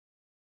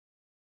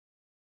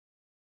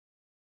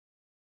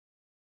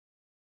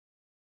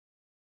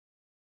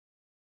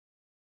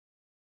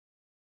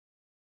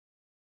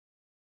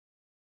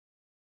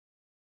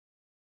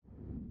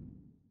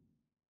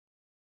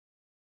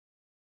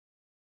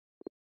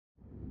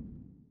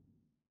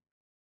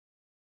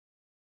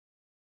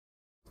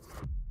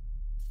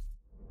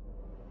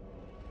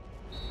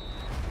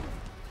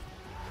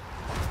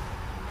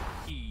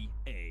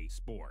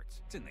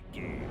sports. It's in the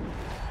game.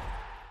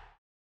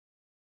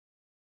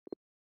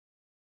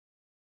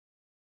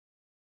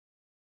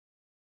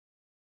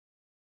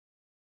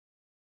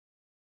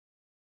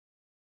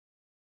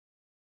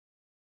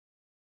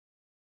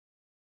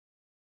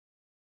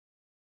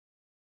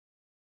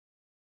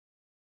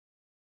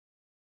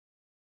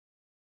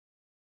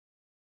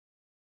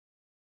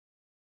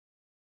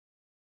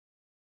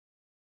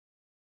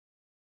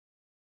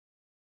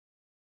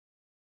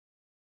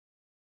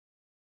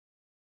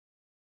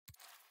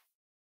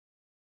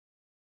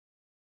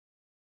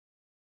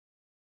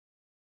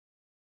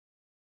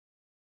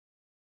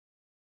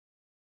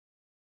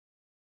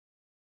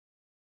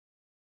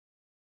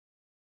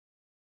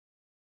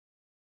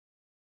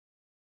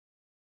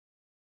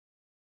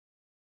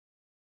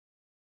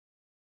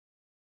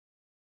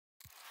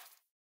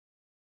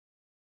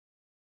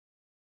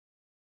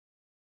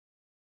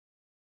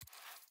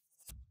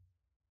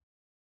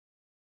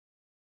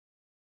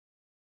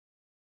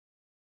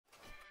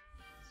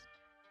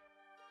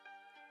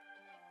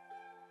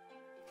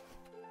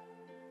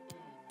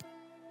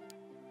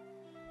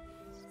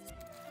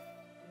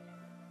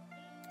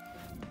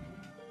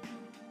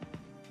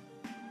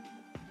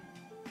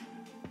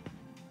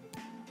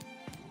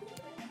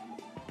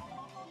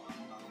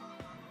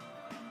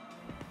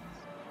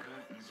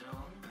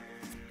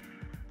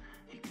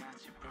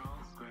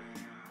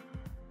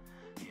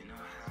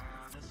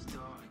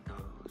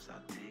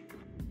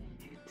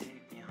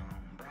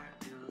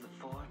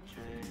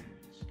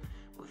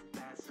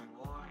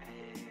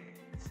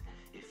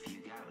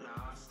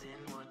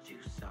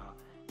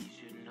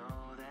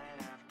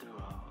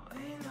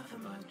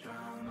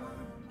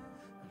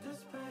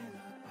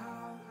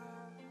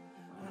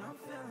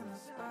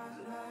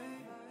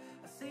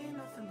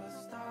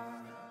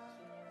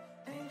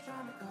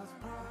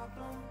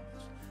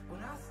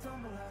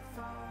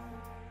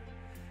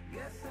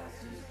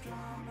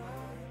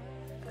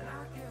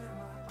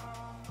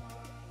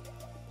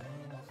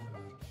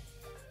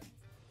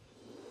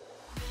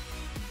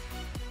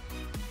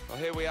 Well,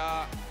 here we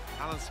are,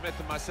 Alan Smith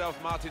and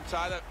myself, Martin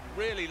Tyler,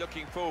 really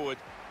looking forward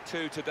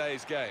to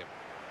today's game.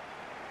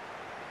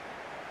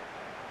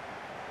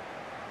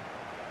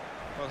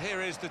 Well,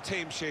 here is the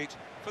team sheet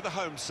for the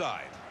home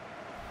side.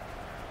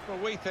 Well,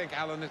 we think,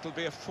 Alan, it'll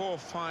be a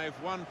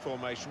 4-5-1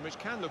 formation, which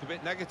can look a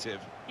bit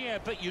negative. Yeah,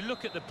 but you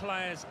look at the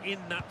players in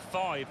that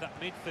five, that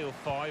midfield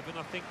five, and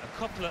I think a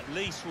couple at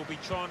least will be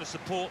trying to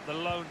support the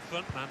lone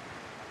frontman.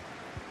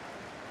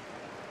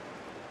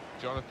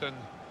 Jonathan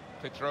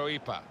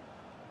Petroipa.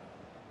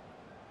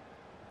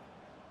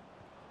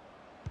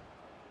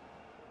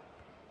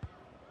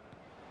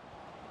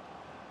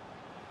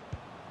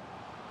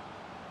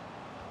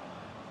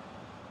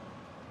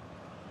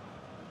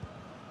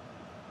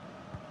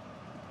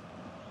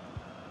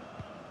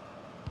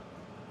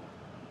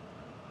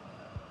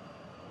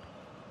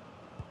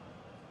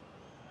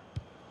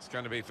 It's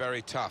going to be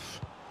very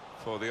tough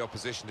for the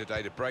opposition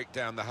today to break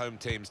down the home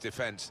team's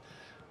defence.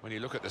 When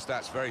you look at the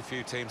stats, very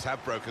few teams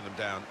have broken them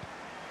down.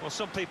 Well,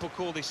 some people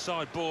call this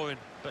side boring,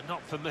 but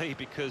not for me,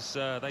 because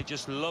they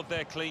just love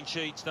their clean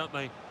sheets, don't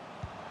they?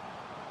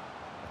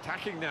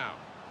 Attacking now.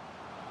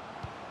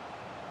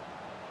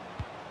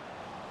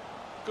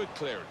 Good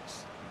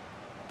clearance.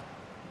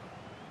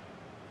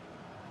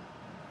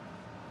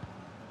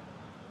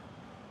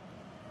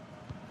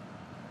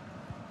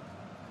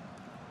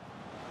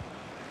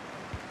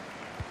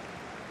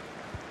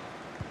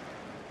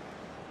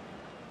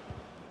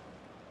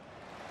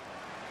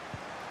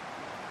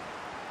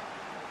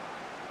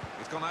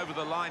 It's gone over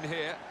the line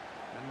here,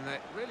 and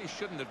it really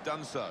shouldn't have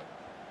done so.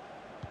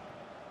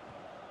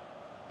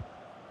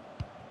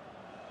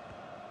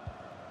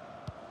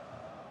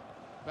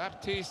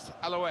 Baptiste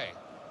Alloué.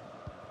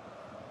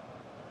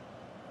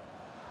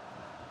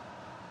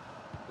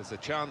 There's a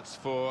chance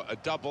for a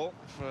double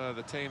for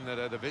the team that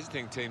are the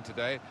visiting team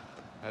today.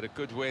 Had a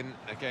good win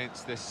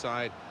against this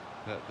side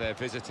that they're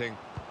visiting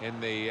in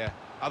the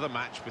other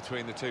match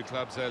between the two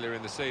clubs earlier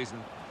in the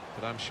season.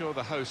 But I'm sure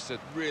the hosts are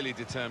really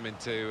determined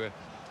to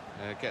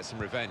get some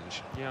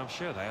revenge. Yeah, I'm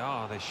sure they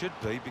are. They should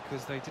be,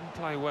 because they didn't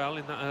play well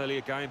in that earlier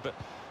game. But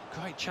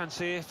great chance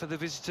here for the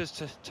visitors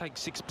to take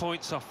 6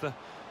 points off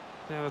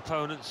their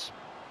opponents.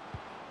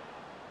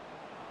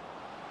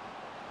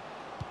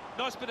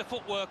 Nice bit of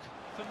footwork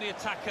from the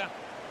attacker,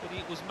 but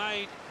it was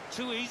made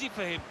too easy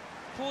for him.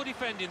 Poor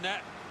defending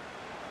that.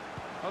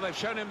 Oh, they've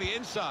shown him the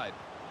inside.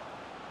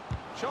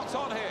 Shots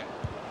on here.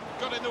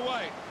 Got in the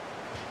way.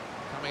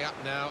 Coming up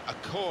now, a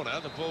corner.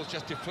 The ball's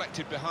just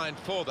deflected behind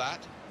for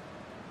that.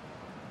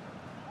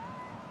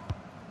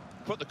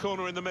 Put the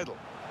corner in the middle.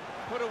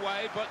 Put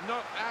away, but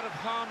not out of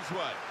harm's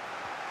way.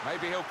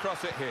 Maybe he'll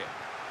cross it here.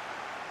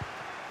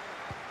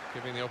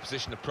 Giving the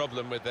opposition a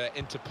problem with their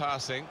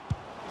interpassing.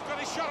 He's got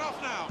his shot off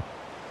now.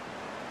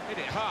 Hit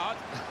it hard,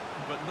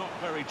 but not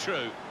very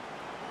true.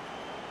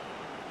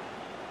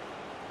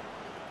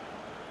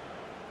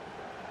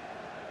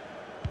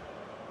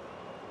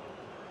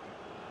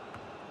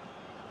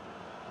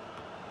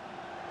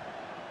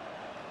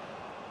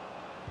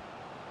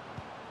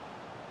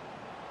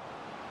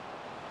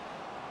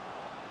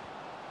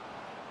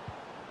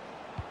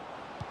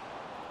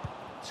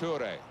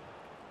 Toure.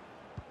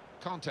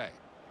 Conte.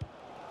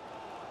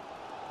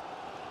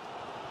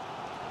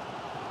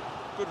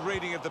 Good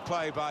reading of the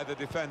play by the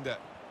defender.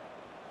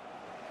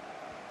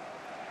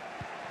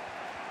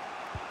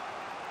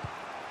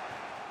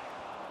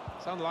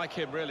 It's unlike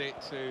him, really,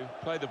 to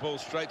play the ball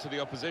straight to the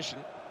opposition.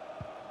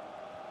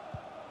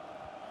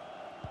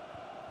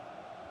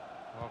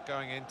 Well,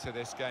 going into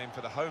this game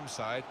for the home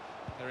side,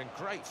 they're in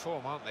great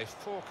form, aren't they?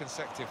 4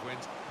 consecutive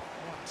wins.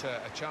 What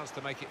a chance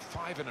to make it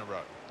 5 in a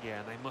row. Yeah,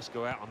 and they must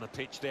go out on the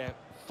pitch there,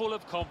 full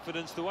of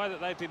confidence. The way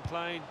that they've been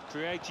playing,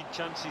 creating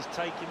chances,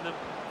 taking them,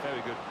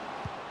 very good.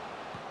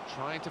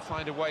 Trying to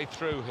find a way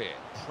through here,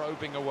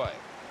 probing away.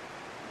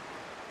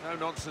 No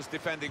nonsense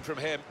defending from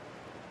him.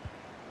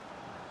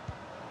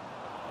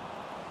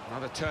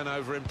 Another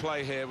turnover in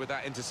play here with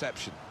that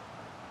interception.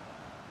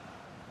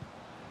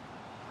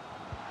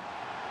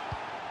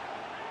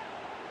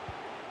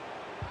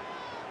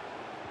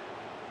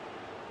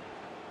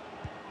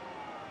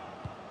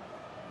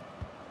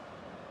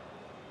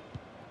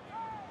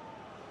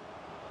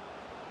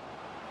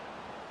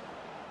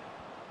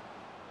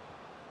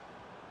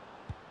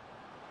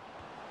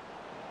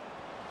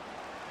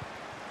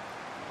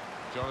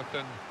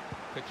 Jonathan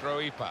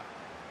Petroipa.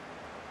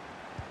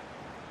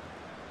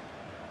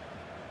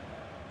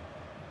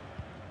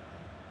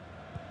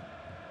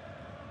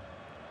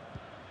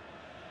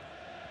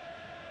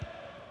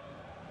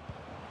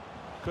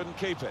 Couldn't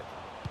keep it.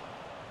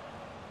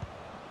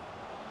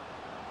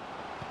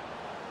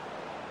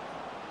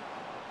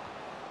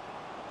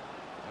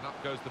 And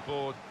up goes the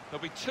board.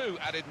 There'll be 2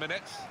 added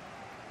minutes.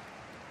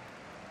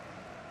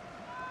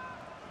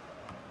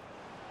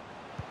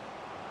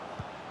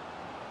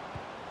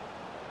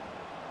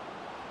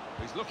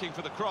 He's looking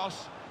for the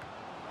cross.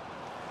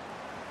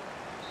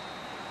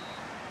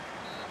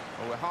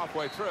 Well, we're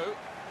halfway through,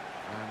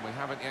 and we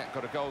haven't yet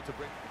got a goal to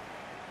bring.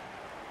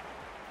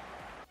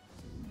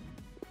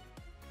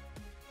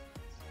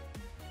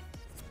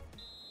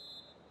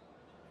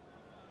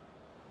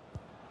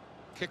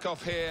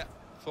 Kick-off here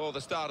for the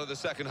start of the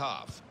second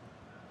half.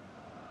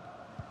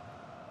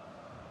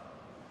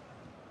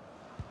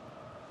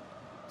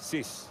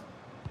 Sis.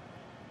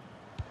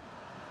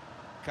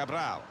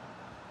 Cabral.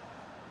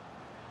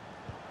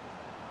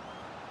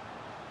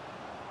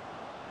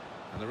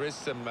 And there is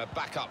some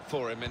backup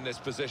for him in this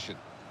position.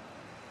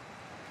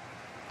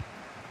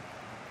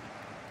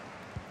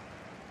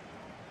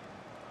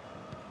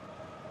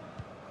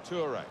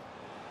 Toure.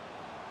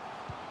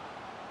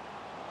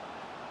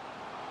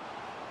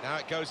 Now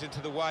it goes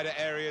into the wider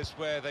areas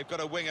where they've got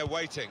a winger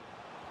waiting.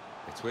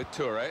 It's with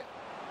Toure.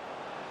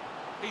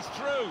 He's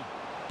through.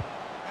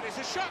 And it's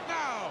a shot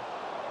now.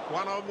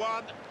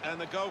 1-on-1, and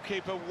the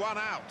goalkeeper 1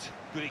 out.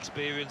 Good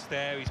experience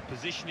there, his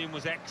positioning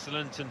was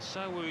excellent, and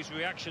so were his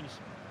reactions.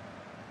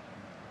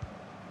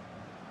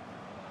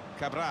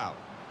 Cabral.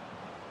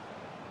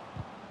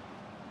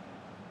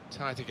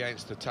 Tight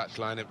against the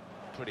touchline, and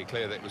pretty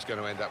clear that it was going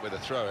to end up with a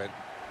throw-in.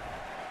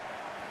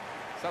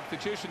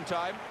 Substitution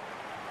time.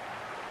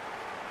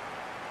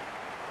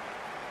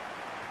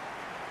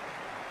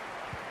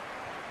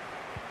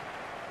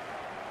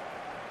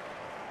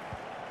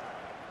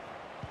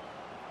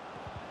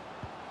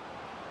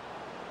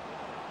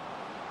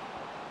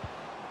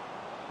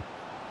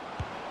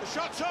 The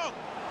shot's on!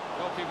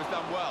 Goalkeeper's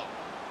done well.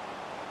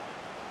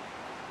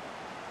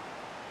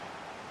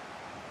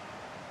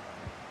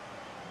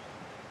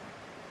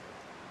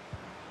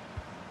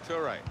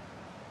 Toure.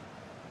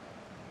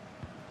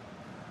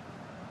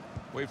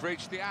 We've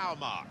reached the hour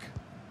mark.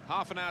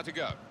 Half an hour to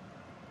go.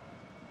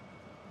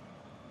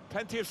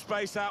 Plenty of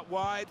space out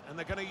wide, and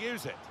they're going to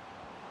use it.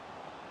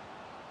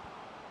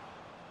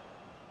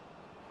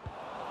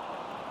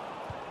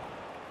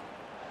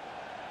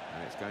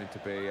 And it's going to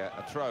be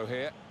a throw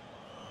here.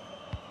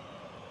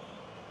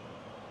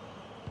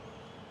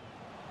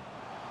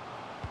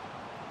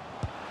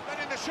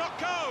 Letting the shot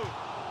go!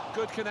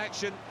 Good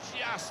connection,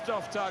 just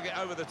off target,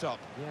 over the top.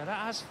 Yeah, that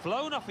has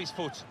flown off his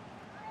foot.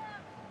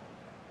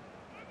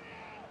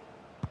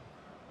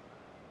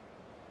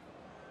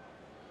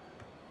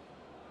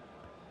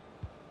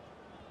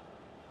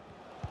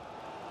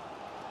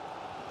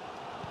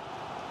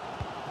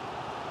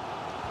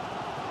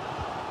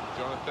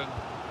 Jonathan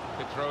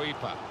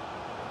Petroipa.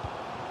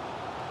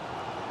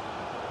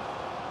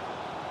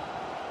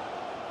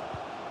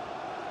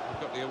 We've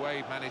got the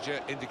away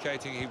manager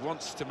indicating he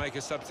wants to make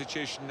a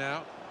substitution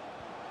now.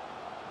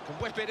 Can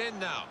whip it in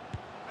now.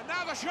 And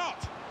now the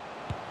shot!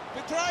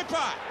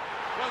 Petroipa!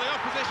 Well, the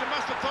opposition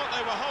must have thought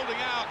they were holding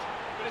out,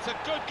 but it's a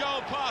good goal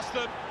past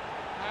them.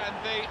 And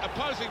the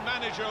opposing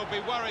manager will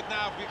be worried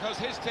now because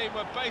his team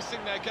were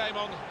basing their game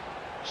on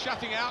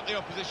shutting out the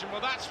opposition.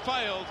 Well, that's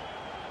failed.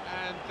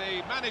 And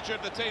the manager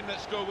of the team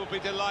that scored will be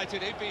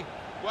delighted. He'd be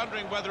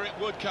wondering whether it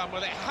would come.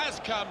 Well, it has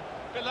come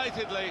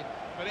belatedly,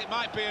 but it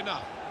might be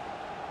enough.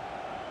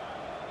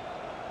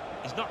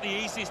 He's not the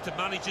easiest of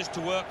managers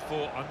to work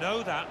for, I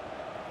know that,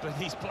 but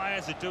these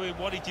players are doing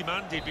what he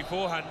demanded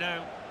beforehand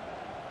now.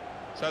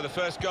 So the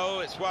first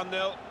goal, it's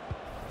 1-0.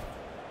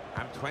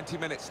 And 20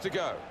 minutes to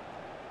go.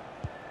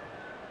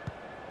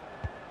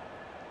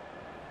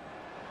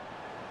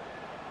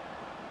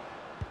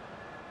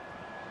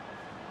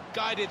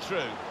 Guided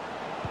through.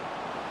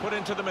 Put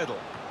into the middle.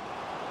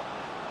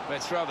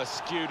 It's rather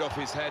skewed off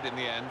his head in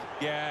the end.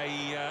 Yeah,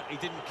 he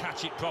didn't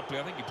catch it properly.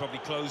 I think he probably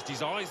closed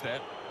his eyes there.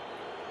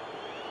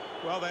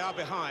 Well, they are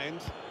behind,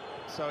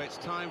 so it's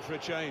time for a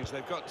change.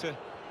 They've got to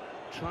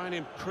try and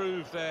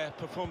improve their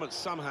performance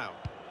somehow.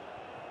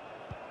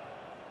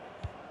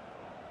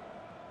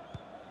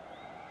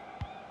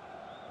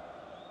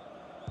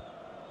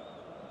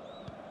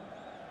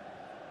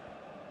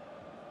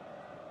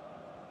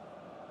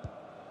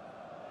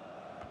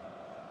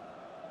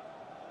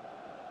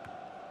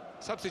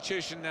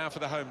 Substitution now for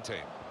the home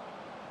team.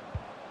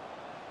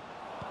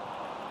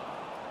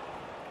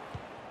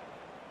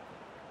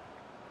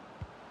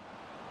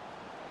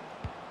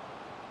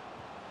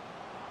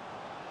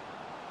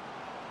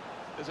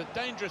 There's a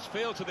dangerous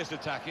feel to this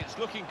attack. It's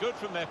looking good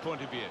from their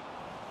point of view.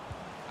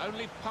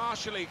 Only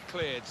partially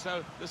cleared,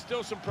 so there's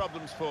still some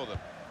problems for them.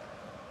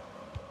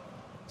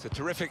 It's a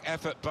terrific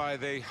effort by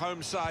the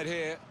home side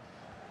here.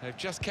 They've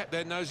just kept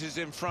their noses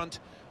in front,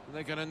 and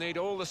they're going to need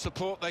all the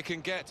support they can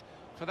get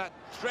for that.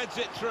 Threads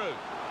it through.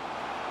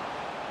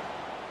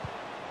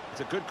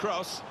 It's a good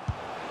cross.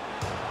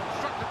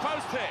 Struck the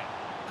post here.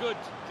 Good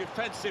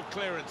defensive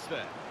clearance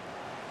there.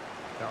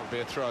 That'll be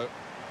a throw.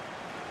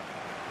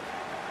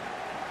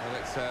 Well,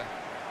 it's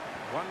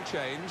one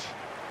change,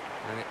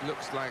 and it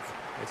looks like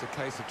it's a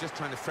case of just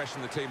trying to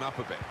freshen the team up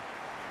a bit.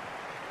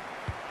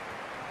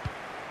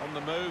 On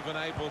the move and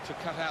able to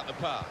cut out the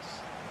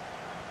pass.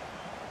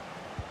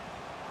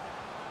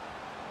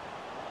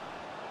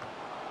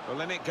 Well,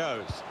 then it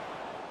goes.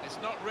 It's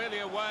not really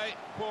away.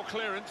 Poor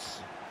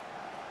clearance.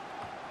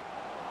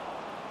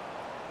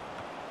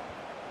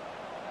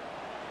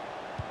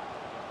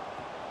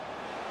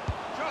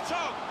 Shot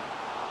on!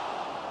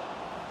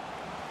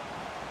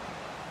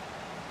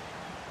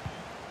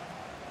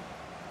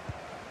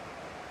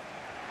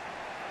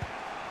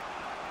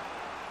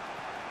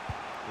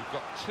 We've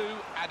got 2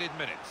 added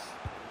minutes.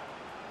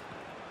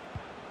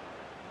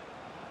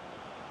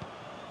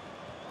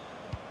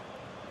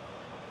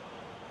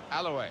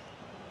 Alloway.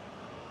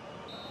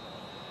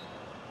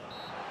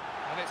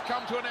 And it's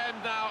come to an end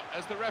now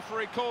as the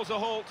referee calls a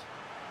halt.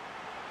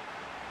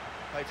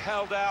 They've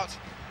held out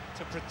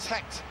to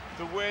protect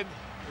the win.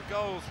 The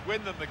goals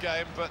win them the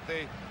game, but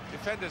the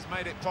defenders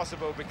made it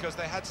possible because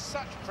they had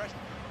such pressure.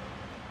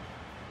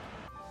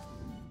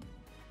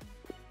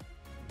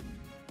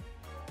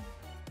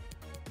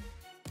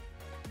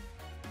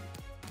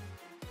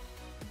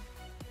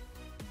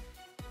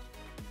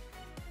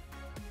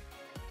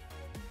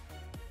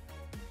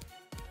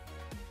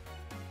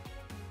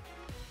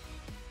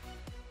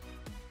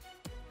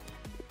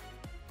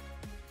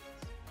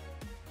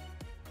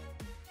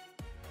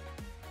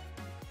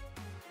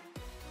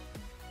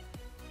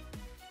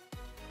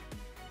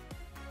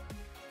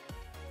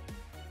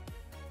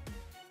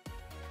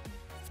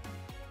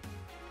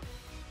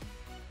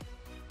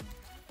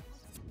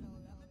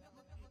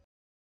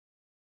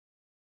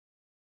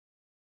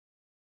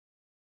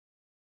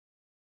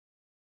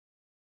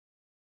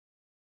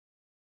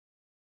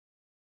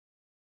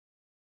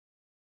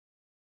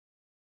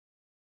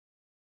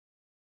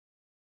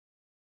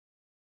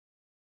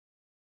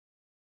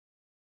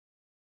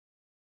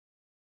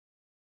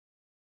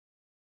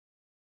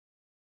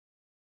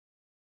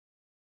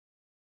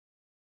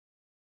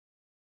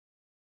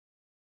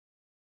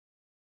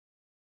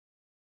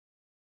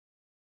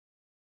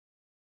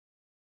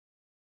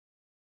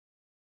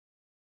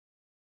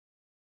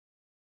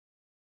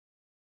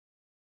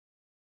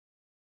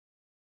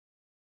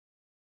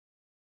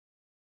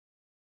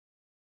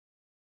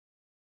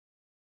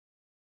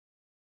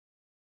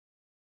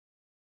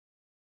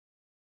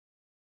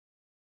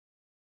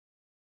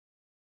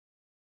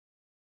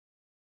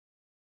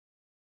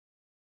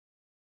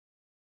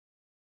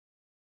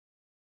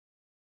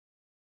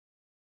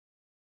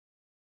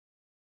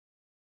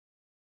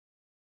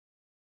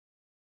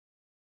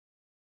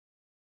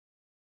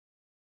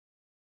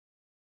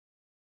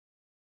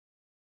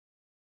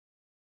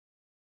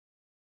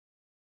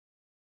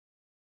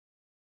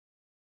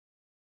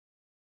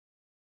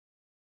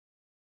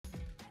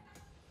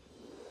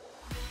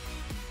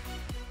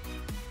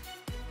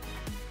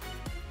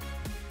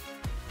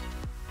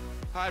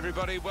 Hi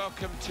everybody,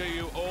 welcome to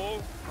you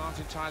all.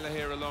 Martin Tyler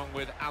here along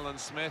with Alan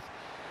Smith.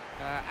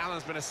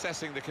 Alan's been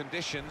assessing the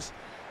conditions.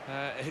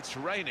 It's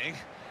raining.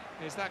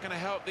 Is that going to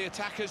help the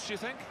attackers, do you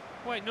think?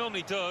 Well, it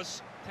normally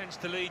does. Tends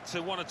to lead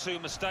to 1 or 2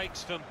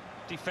 mistakes from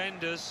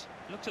defenders.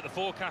 Looked at the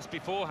forecast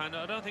beforehand.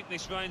 I don't think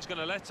this rain's going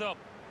to let up.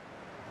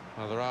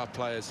 Well, there are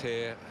players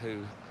here who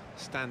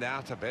stand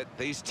out a bit.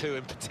 These 2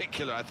 in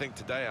particular, I think,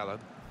 today, Alan.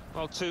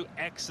 Well, 2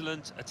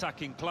 excellent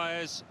attacking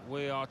players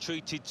we are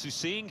treated to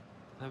seeing.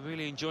 They're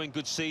really enjoying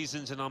good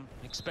seasons, and I'm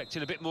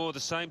expecting a bit more of the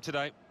same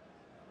today.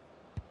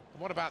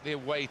 What about the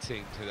away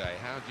team today?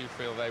 How do you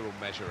feel they will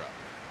measure up?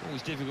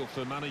 Always difficult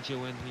for a manager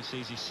when he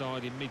sees his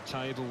side in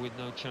mid-table with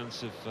no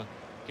chance of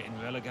getting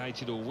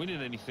relegated or winning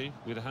anything.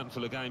 With a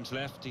handful of games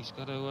left, he's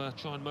got to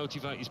try and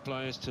motivate his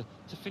players to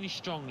finish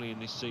strongly in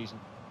this season.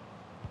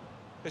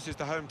 This is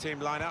the home team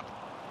lineup.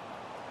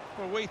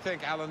 Well, we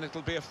think, Alan,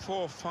 it'll be a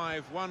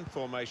 4-5-1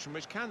 formation,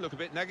 which can look a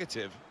bit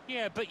negative.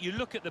 Yeah, but you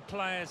look at the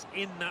players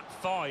in that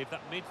five,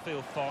 that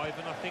midfield five,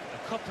 and I think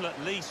a couple at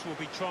least will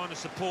be trying to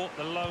support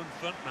the lone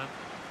frontman.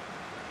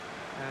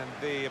 And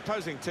the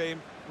opposing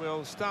team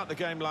will start the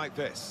game like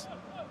this.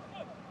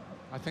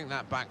 I think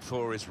that back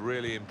four is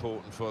really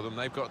important for them.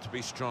 They've got to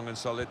be strong and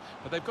solid,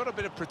 but they've got a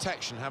bit of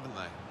protection, haven't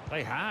they?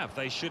 They have.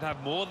 They should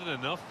have more than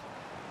enough.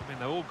 I mean,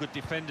 they're all good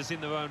defenders in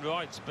their own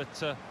rights,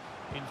 but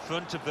in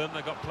front of them,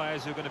 they've got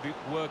players who are going to be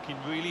working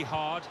really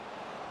hard.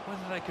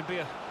 Whether they can be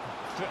a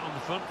threat on the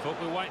front foot,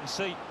 we'll wait and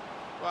see.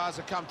 Well, that's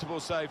a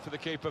comfortable save for the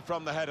keeper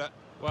from the header.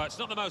 Well, it's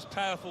not the most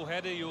powerful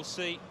header you'll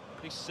see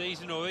this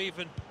season or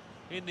even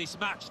in this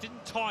match.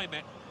 Didn't time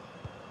it.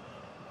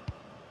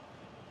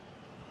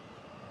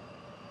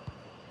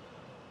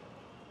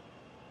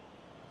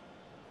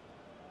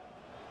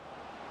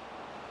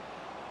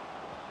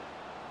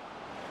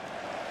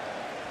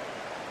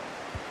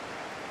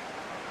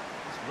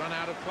 Run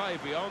out of play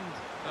beyond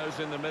those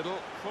in the middle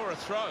for a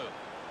throw.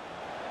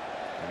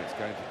 And it's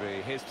going to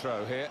be his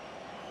throw here.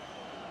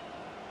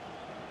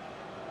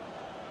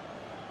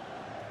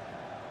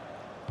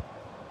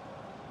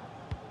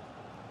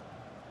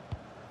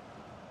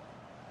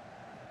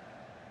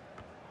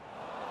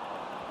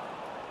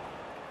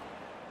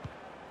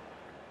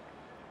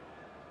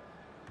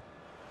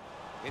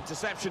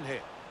 Interception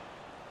here.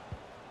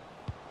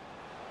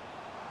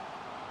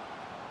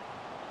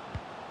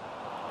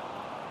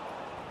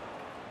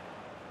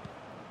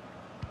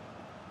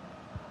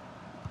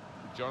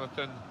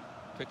 Jonathan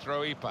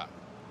Petroipa.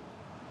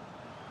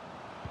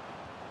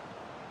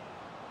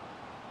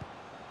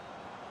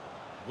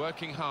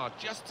 Working hard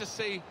just to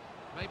see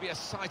maybe a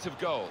sight of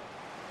goal.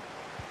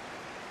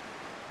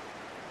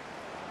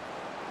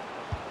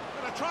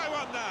 Gonna try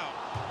one now.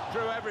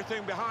 Threw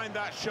everything behind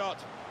that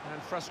shot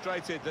and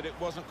frustrated that it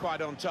wasn't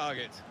quite on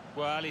target.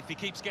 Well, if he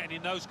keeps getting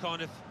in those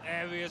kind of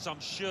areas, I'm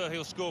sure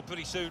he'll score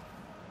pretty soon.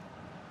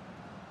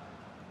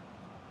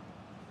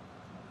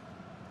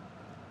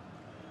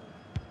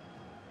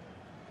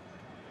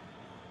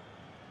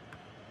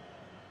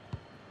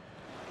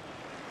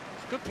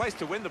 Good place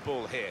to win the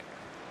ball here.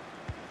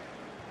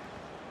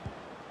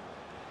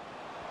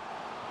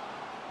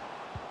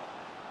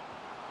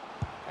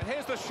 And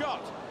here's the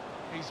shot.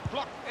 He's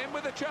blocked in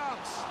with a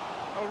chance.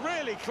 Oh,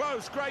 really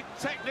close, great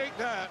technique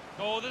there.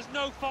 Oh, there's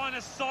no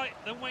finer sight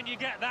than when you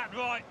get that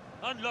right.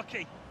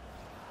 Unlucky.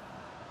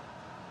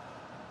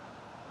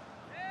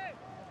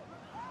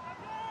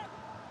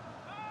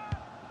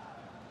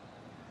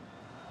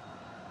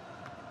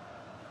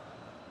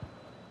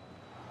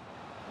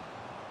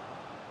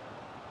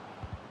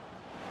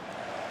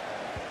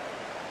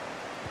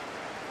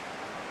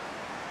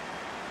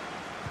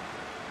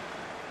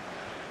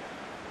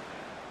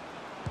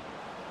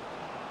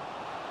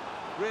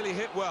 Really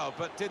hit well,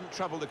 but didn't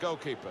trouble the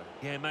goalkeeper.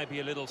 Yeah, maybe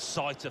a little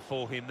sighter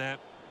for him there.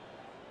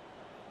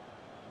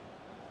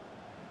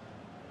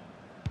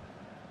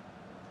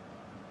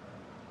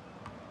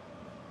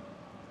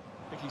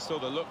 I think he saw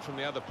the look from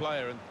the other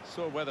player and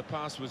saw where the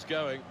pass was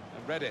going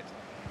and read it.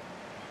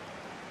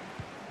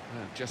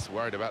 I'm just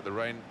worried about the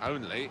rain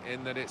only,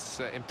 in that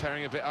it's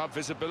impairing a bit our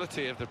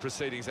visibility of the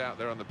proceedings out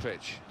there on the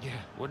pitch. Yeah,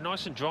 we're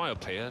nice and dry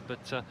up here,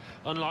 but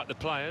unlike the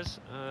players,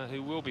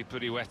 who will be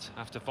pretty wet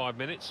after 5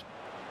 minutes.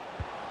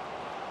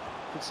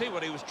 Could see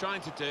what he was trying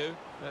to do,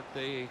 but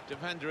the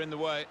defender in the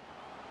way.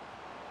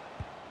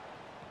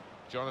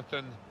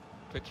 Jonathan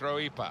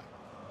Petroipa.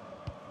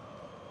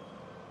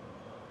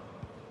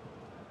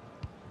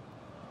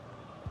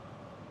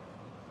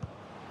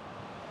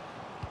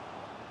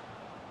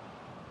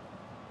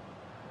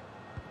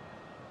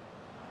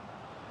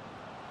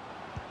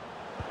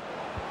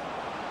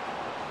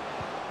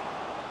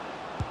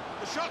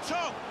 The shot's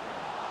on!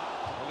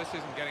 Well, this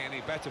isn't getting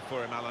any better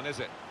for him, Alan, is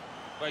it?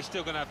 Well, he's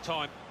still going to have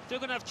time. Still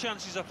going to have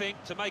chances, I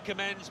think, to make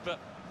amends, but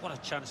what a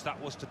chance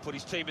that was to put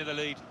his team in the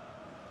lead.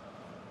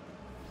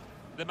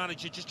 The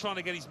manager just trying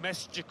to get his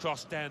message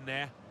across down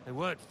there. They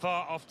weren't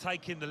far off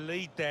taking the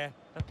lead there.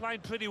 They're playing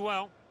pretty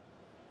well.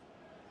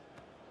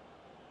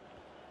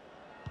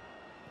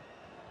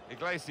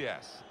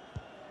 Iglesias.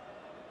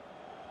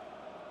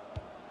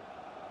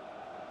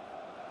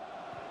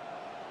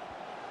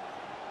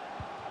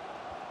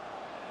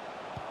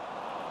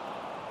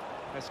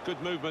 That's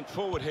good movement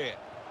forward here.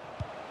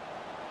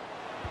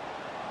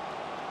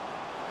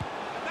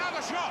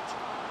 Shot!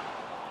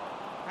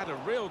 Had a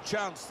real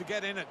chance to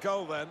get in at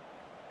goal then.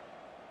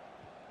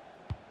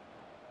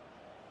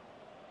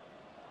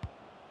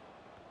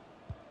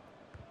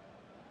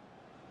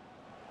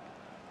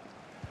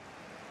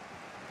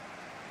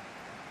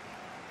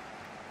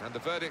 And the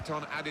verdict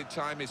on added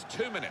time is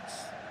 2 minutes.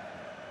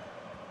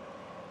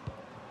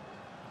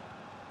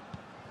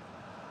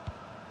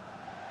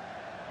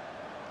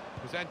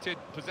 Presented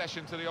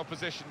possession to the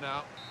opposition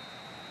now.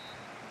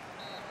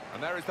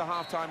 And there is the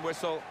half-time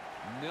whistle.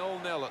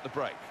 0-0 at the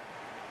break.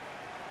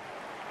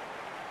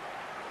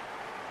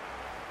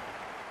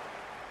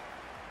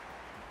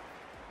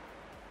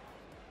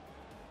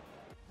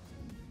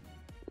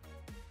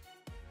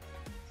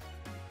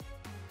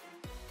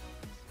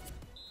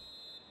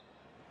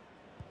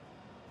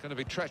 Going to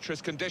be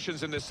treacherous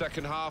conditions in this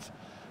second half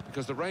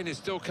because the rain is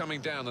still coming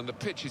down and the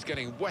pitch is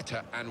getting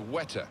wetter and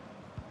wetter.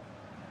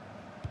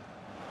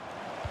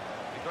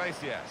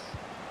 Iglesias.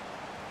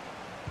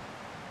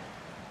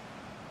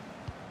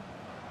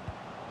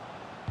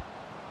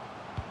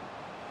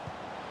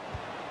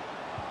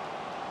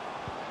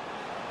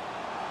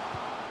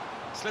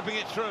 Slipping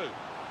it through.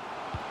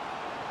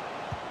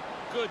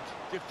 Good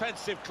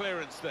defensive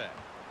clearance there.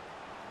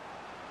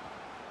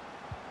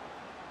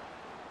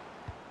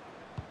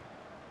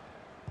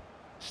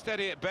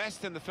 Steady at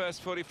best in the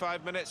first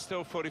 45 minutes,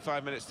 still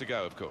 45 minutes to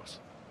go, of course.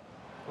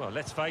 Well,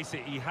 let's face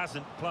it, he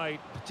hasn't played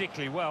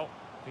particularly well.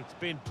 It's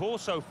been poor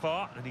so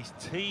far, and his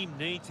team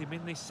needs him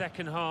in this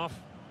second half.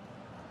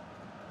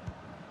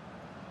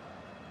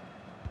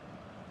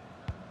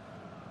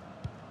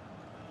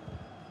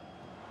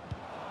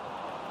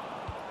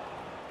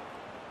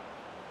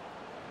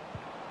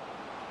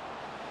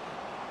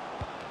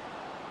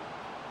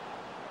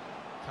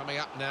 Coming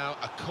up now,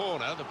 a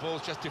corner. The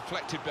ball's just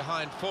deflected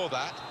behind for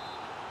that.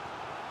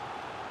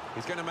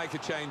 He's going to make a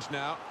change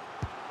now.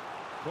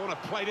 Corner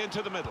played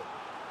into the middle.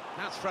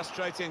 That's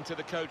frustrating to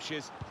the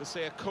coaches to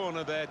see a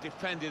corner there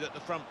defended at the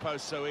front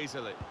post so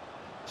easily.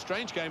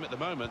 Strange game at the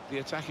moment, the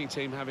attacking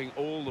team having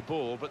all the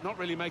ball, but not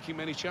really making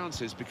many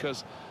chances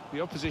because the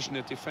opposition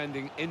are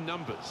defending in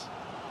numbers.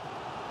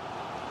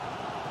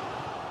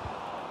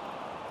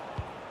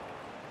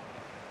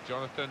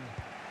 Jonathan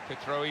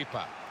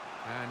Petroipa.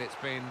 And it's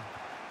been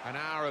an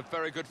hour of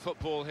very good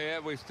football here.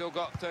 We've still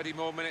got 30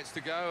 more minutes to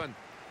go, and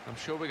I'm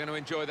sure we're going to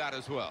enjoy that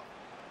as well.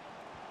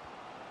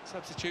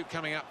 Substitute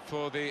coming up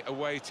for the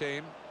away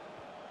team.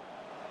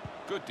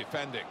 Good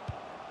defending.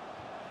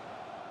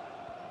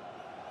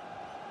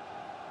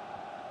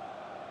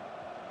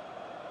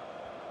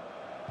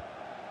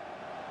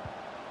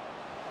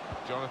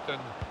 Jonathan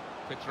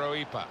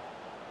Petroipa.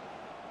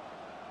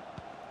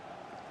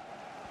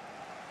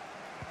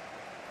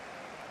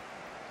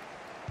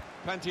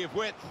 Plenty of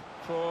width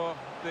for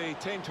the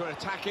team to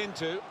attack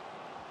into.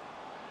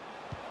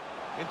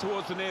 In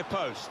towards the near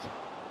post.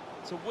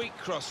 It's a weak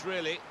cross,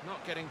 really,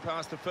 not getting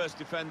past the first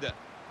defender.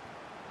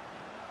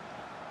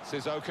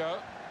 Sissoko.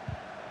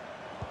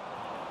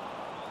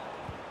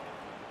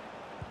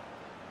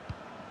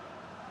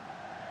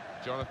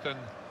 Jonathan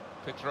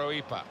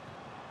Petroipa.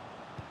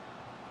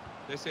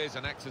 This is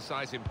an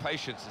exercise in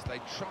patience as they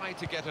try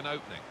to get an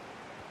opening.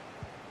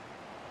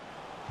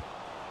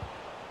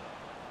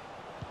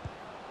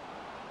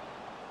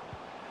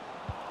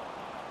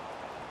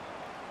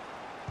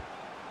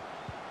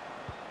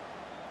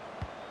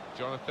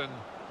 Jonathan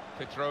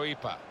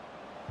Petroipa.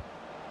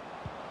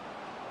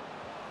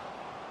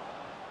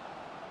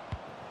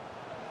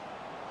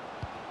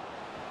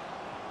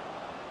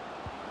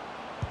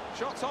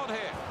 Shots on here.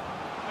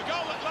 A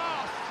goal at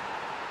last.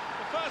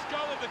 The first goal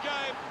of the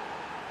game.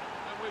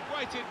 And we've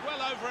waited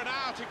well over an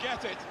hour to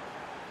get it.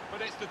 But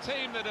it's the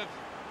team that have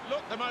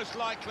looked the most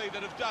likely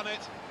that have done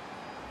it.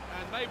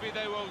 And maybe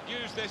they will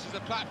use this as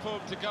a platform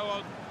to go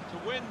on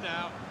to win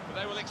now. But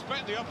they will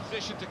expect the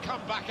opposition to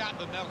come back at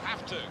them. They'll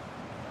have to.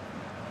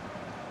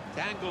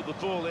 Dangled the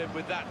ball in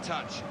with that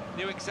touch.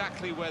 Knew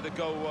exactly where the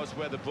goal was,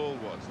 where the ball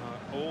was.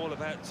 All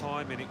about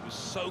timing. It was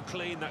so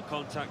clean, that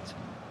contact.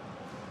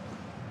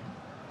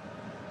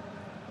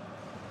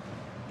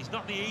 He's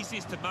not the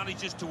easiest of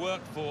managers to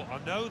work for,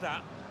 I know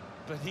that.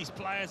 But these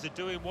players are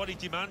doing what he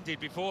demanded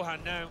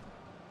beforehand now.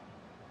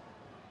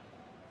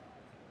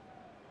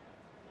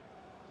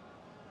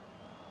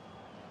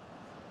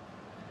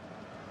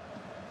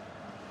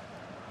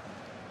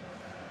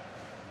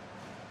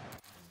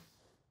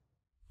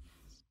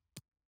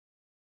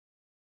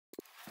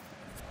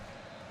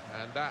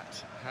 And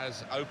that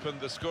has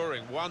opened the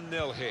scoring.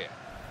 1-0 here.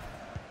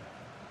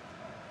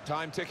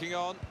 Time ticking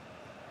on.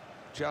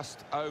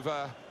 Just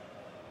over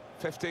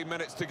 15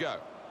 minutes to go.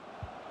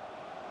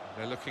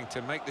 They're looking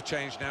to make the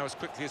change now as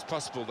quickly as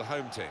possible, the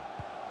home team.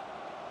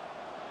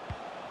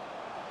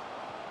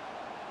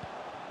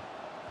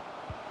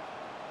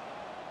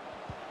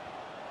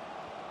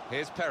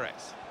 Here's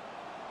Perez.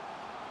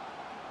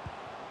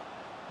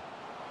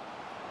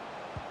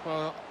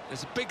 Well,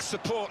 there's a big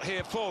support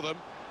here for them.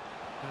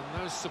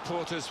 And those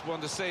supporters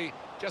want to see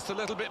just a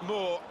little bit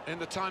more in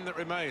the time that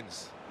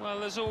remains. Well,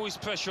 there's always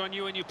pressure on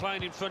you when you're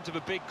playing in front of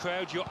a big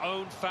crowd, your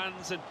own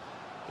fans, and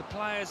the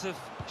players have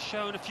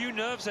shown a few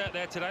nerves out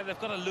there today. They've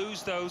got to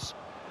lose those.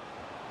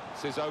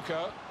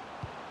 Sissoko.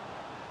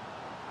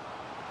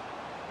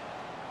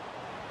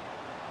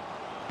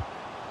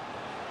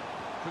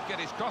 Could get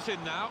his cross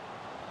in now.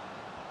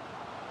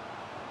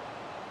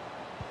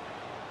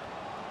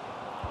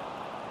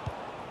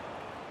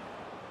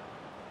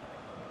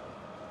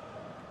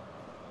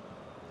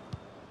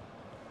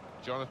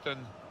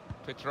 Jonathan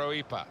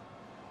Petroipa.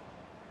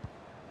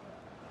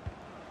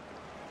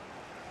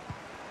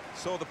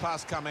 Saw the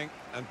pass coming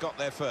and got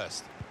there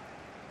first.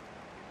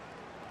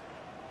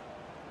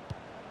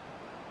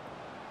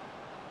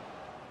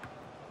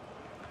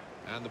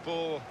 And the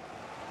ball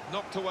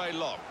knocked away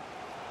long.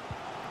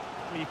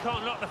 Well, you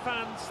can't knock the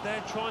fans.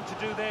 They're trying to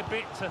do their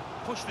bit to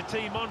push the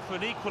team on for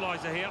an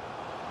equaliser here.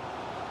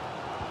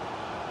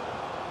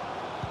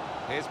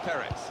 Here's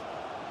Perez.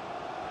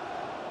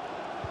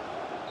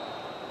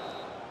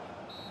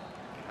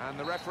 And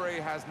the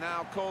referee has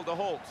now called a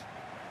halt.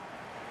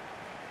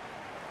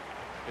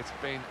 It's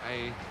been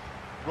a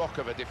rock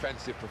of a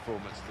defensive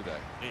performance today.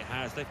 It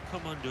has. They've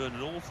come under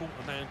an awful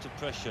amount of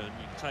pressure, and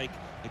you take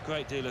a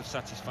great deal of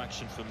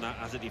satisfaction from that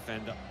as a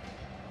defender.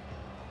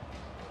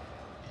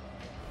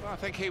 Well, I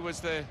think he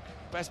was the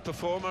best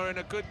performer in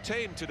a good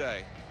team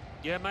today.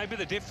 Yeah, maybe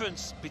the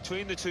difference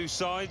between the two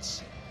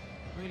sides.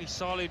 Really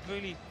solid,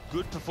 really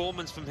good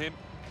performance from him.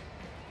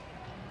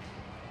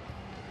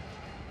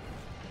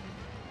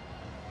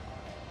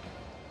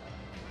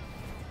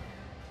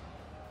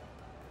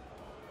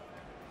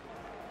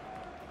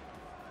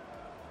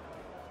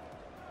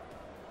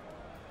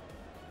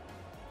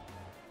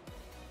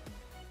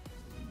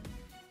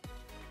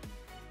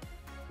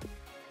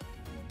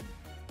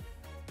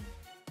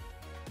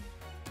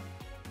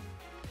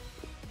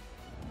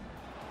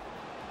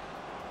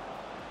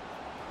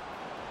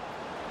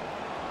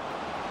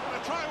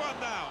 Try one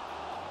now.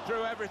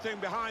 Threw everything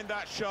behind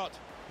that shot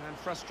and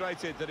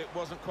frustrated that it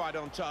wasn't quite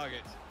on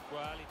target.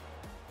 Well,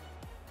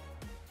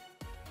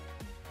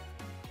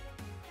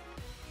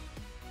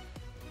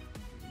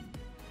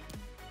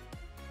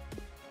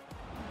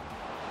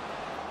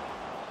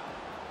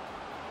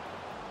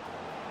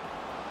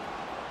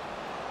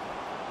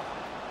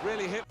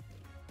 Really hit.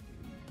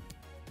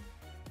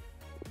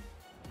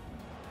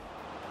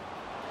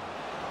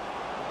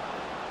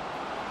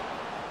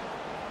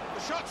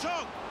 The shot's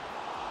on.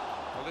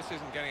 Well, this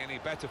isn't getting any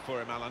better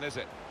for him, Alan, is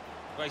it?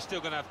 well, he's still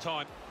going to have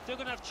time. Still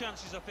going to have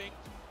chances, I think.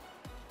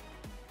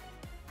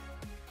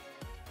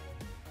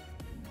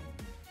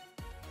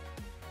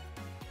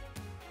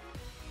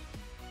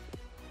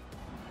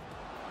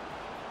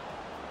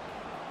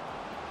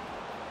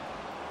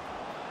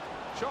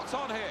 Shots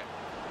on here.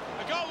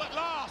 A goal at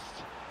last.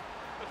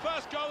 The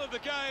first goal of the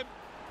game.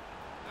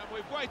 And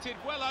we've waited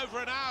well over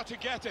an hour to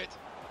get it.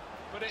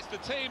 But it's the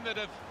team that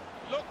have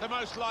looked the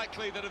most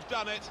likely that have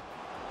done it.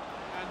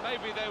 And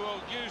maybe they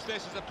will use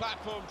this as a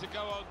platform to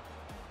go on.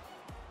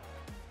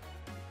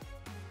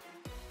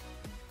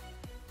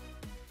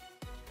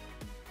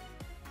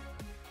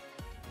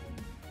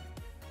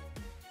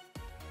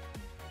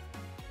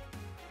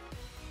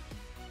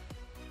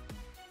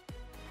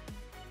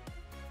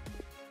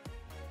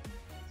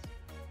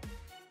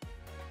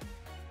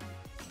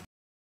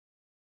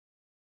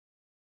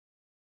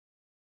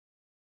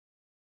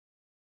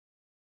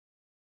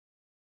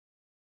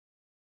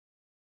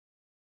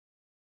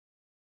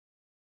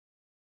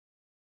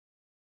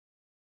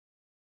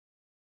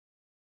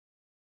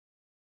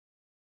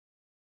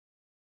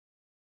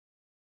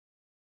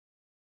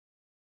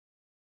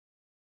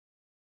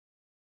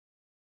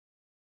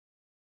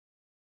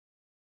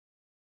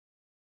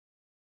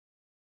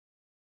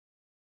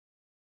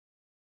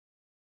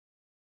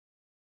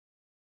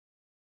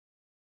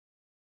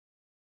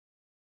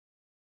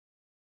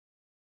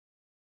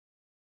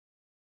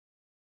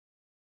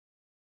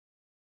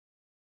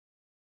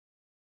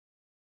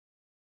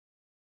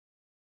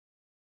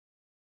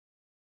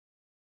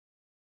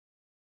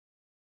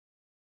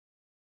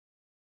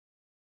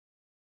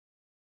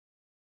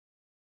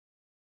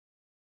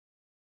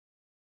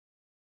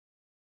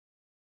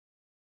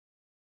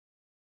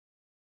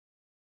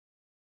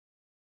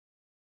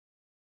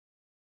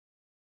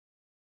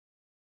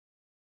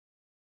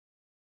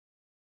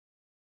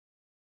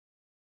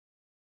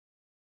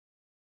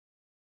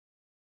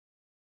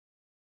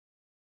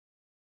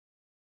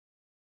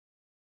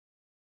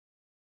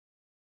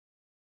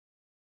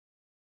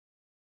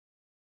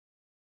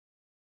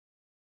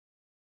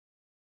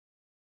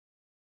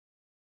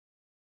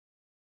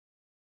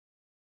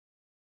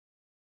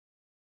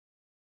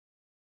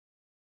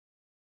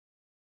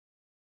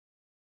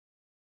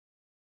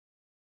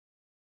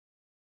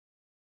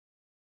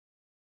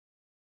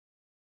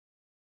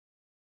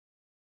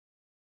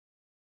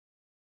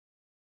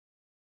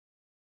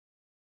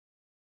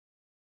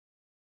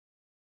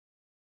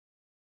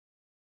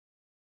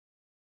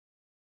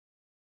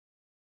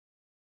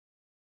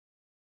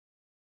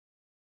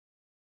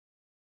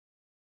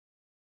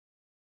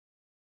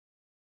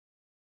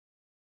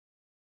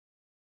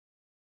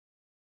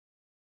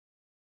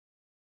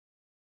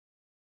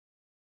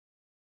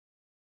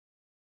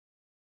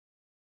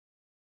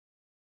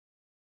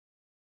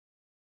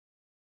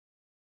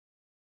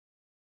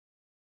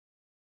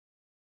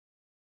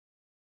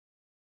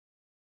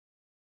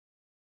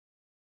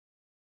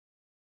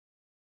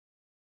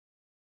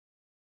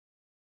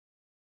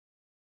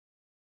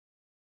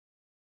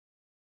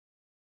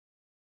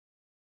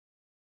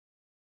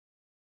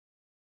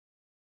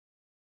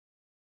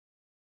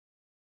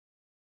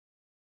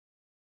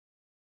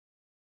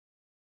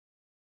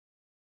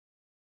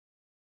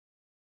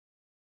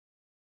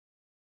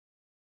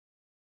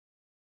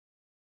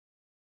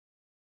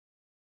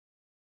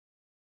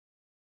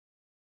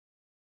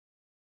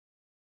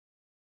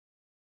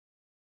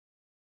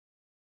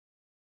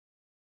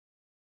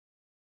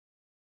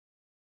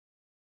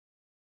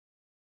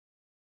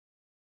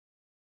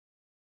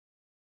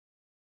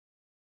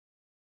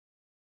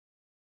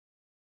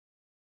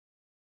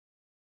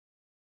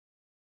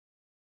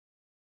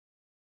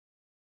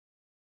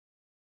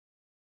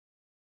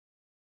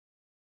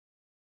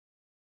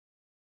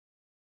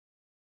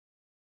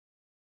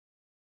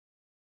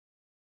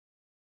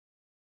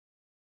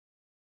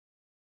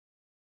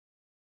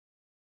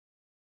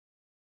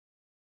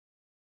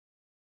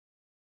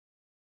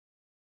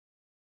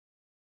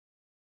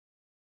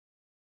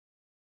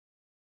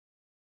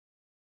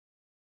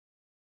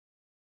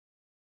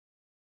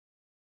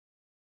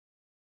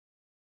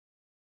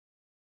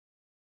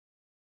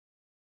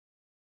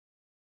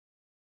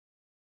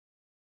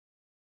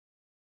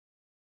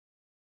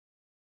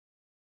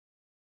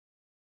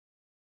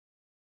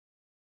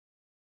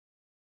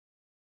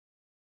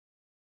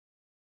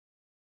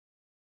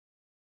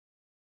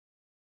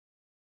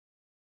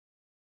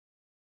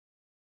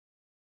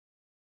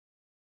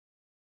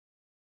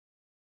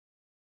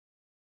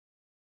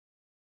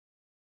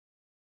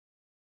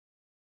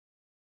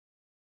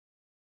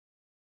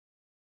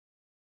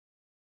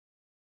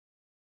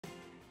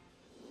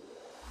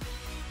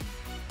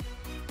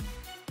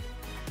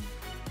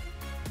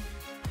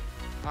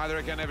 Hi there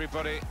again,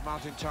 everybody.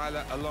 Martin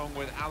Tyler along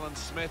with Alan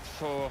Smith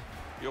for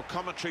your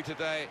commentary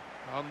today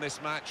on this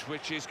match,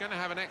 which is going to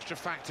have an extra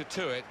factor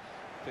to it,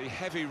 the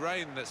heavy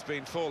rain that's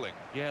been falling.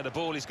 Yeah, the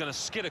ball is going to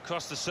skid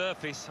across the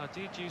surface. I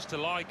did used to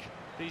like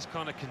these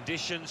kind of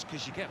conditions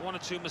because you get one or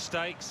two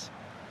mistakes.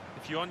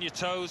 If you're on your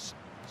toes,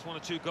 there's one or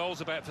two goals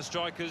about for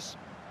strikers.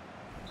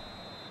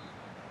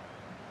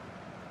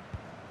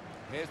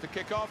 Here's the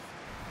kickoff,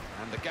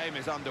 and the game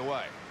is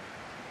underway.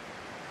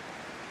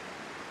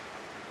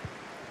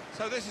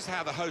 So this is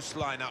how the hosts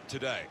line up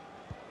today.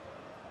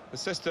 The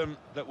system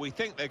that we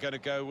think they're going to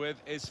go with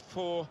is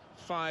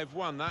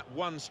 4-5-1. That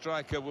one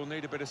striker will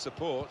need a bit of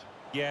support.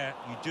 Yeah,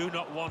 you do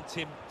not want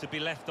him to be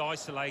left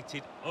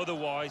isolated,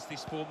 otherwise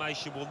this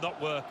formation will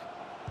not work.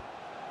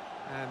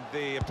 And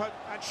the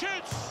opponent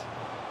shoots!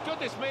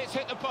 Goodness me, it's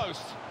hit the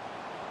post.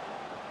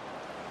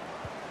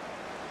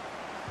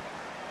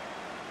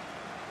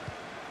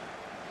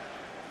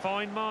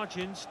 Fine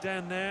margins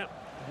down there,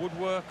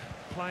 woodwork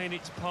playing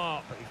its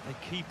part, but if they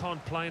keep on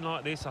playing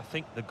like this, I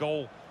think the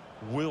goal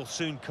will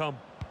soon come.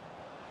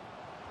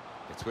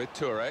 It's with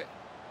Toure.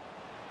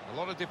 A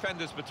lot of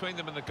defenders between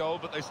them and the goal,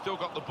 but they still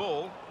got the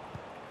ball.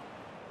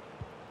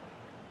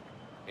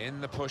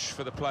 In the push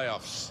for the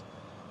playoffs.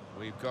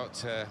 We've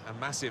got a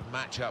massive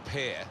match-up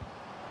here.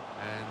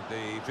 And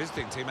the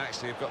visiting team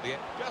actually have got the...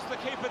 Just the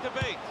keeper to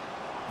beat.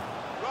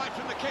 Right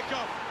from the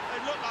kick-off. They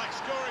look like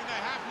scoring,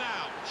 they have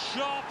now.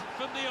 Sharp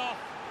from the off,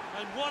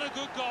 and what a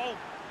good goal.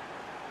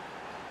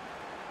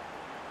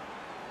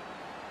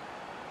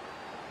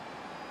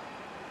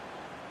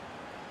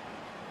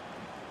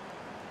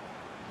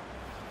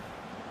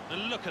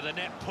 And look at the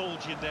net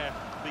bulging there,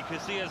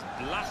 because he has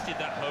blasted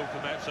that home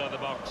from outside the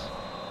box.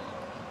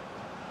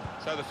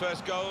 So the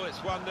first goal, it's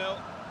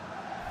 1-0.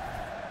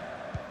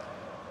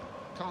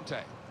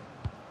 Conte.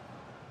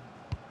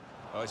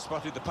 Oh, he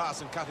spotted the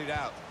pass and cut it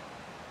out.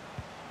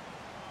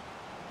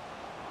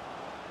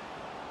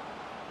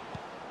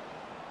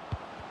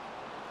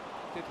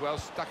 Did well,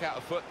 stuck out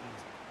a foot and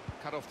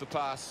cut off the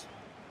pass.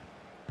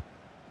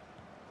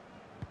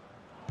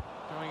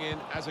 Going in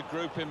as a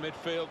group in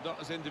midfield, not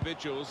as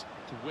individuals,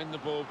 to win the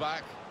ball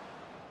back.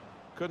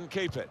 Couldn't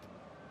keep it.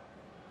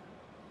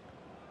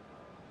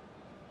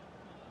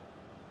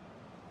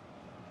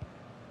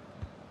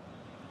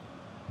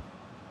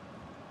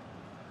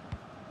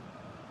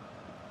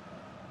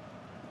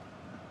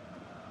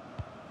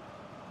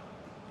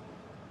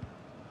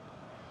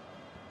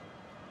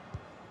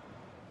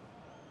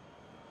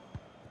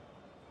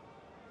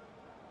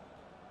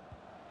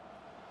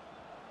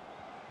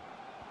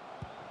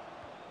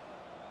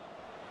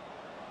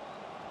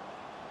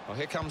 Well,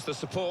 here comes the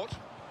support.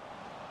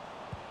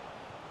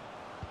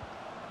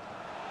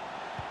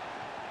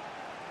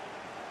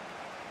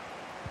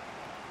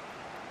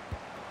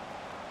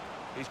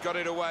 He's got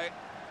it away.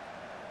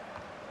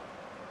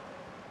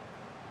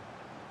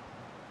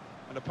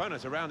 An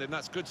opponent around him,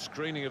 that's good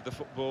screening of the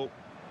football.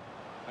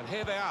 And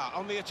here they are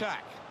on the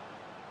attack.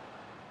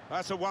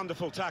 That's a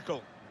wonderful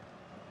tackle.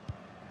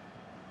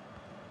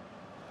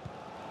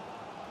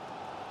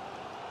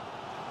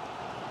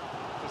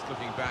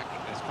 Looking back,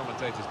 as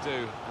commentators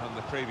do, on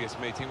the previous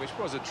meeting, which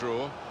was a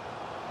draw, it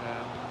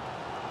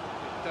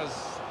does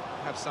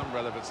have some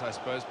relevance, I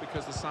suppose,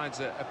 because the sides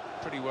are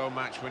pretty well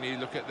matched when you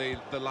look at the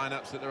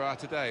lineups that there are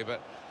today.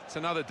 But it's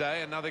another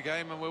day, another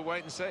game, and we'll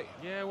wait and see.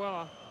 Yeah, well,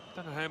 I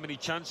don't know how many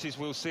chances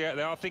we'll see out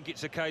there. I think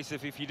it's a case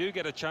of if you do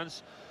get a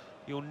chance,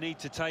 you'll need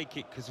to take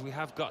it, because we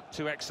have got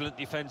two excellent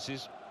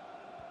defences.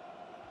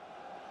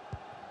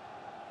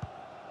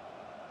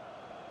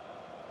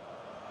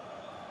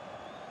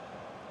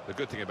 The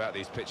good thing about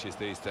these pitches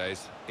these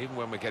days, even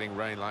when we're getting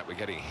rain like we're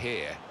getting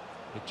here,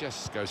 it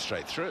just goes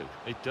straight through.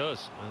 It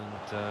does,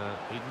 and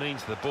it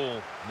means the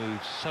ball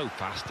moves so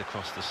fast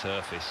across the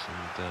surface,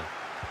 and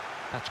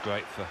that's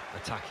great for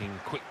attacking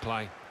quick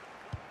play.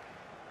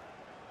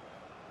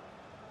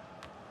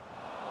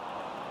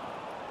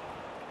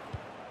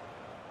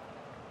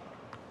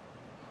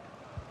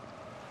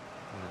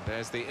 And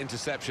there's the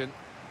interception.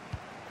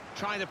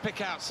 Trying to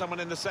pick out someone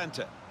in the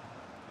centre.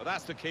 Well,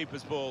 that's the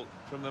keeper's ball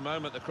from the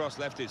moment the cross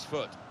left his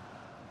foot.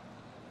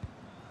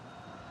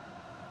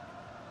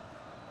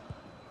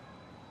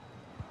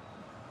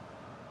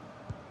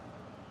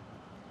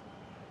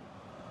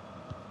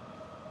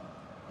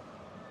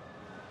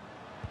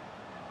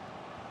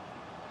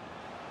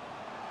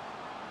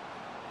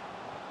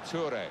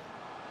 Toure.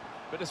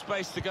 Bit of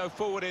space to go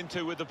forward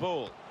into with the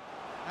ball.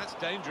 That's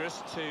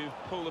dangerous to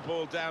pull the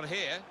ball down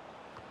here.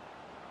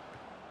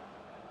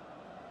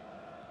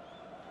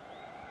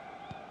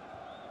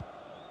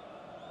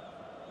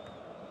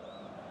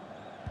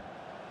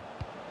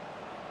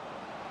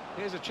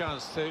 Here's a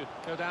chance to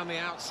go down the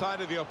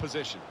outside of the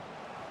opposition.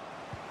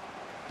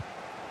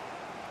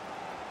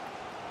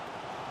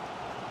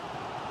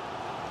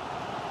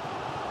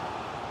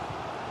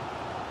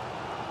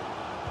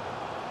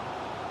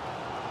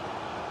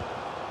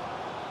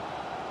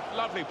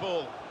 Lovely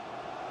ball.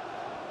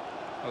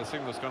 Well, the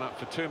signal's gone up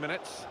for 2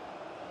 minutes.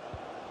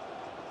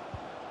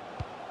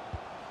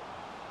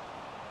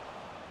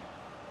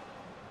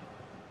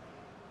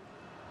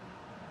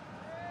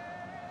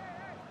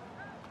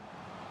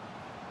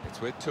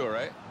 with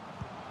Toure.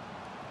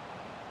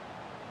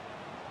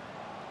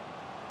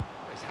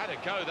 He's had a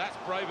go, that's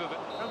brave of it.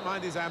 Don't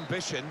mind his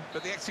ambition,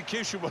 but the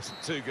execution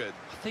wasn't too good.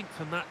 I think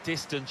from that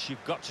distance,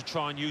 you've got to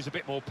try and use a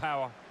bit more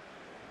power.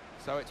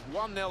 So it's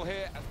 1-0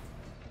 here.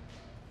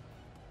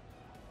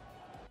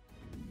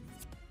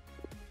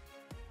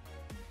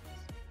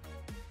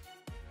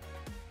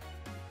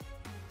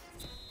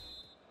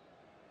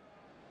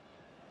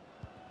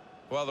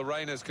 Well, the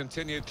rain has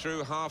continued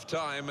through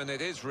half-time, and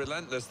it is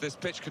relentless. This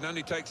pitch can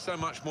only take so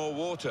much more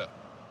water.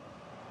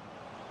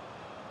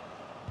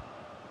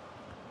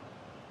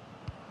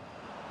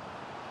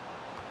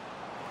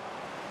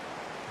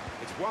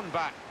 It's one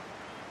back.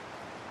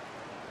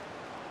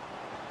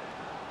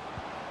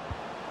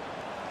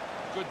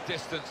 Good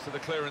distance to the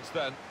clearance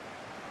then.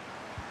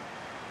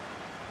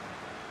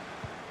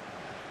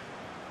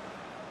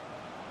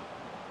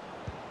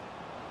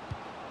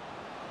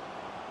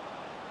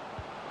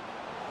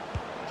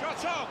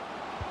 Shot on!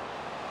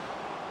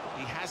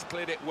 He has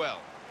cleared it well.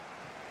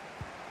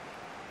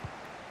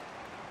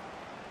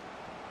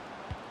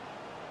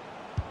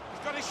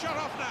 He's got his shot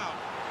off now.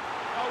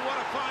 Oh, what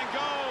a fine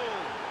goal!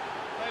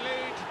 They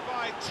lead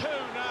by 2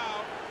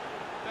 now.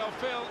 They'll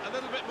feel a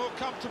little bit more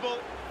comfortable,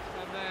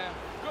 and they're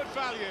good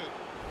value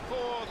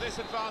for this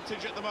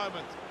advantage at the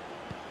moment.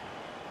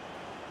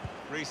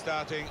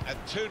 Restarting at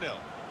 2-0.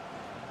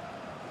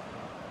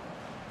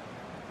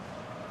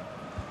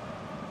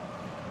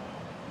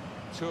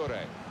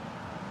 Toure.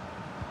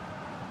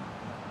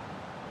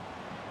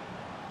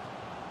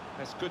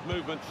 That's good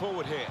movement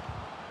forward here.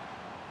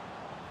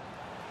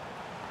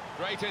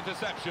 Great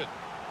interception.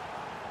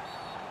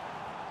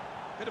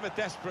 Bit of a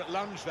desperate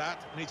lunge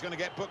that, and he's going to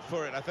get booked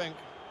for it, I think.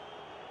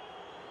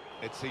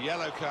 It's a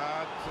yellow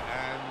card,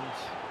 and,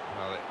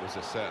 well, it was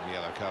a certain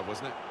yellow card,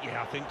 wasn't it?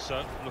 Yeah, I think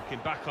so. Looking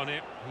back on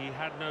it, he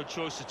had no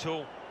choice at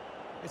all.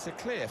 It's a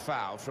clear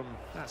foul from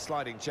that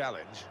sliding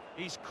challenge.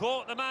 He's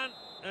caught the man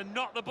and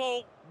not the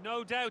ball.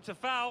 No doubt a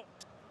foul.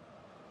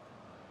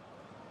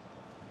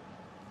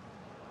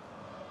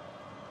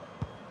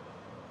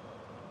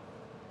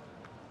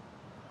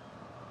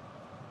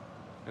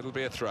 It'll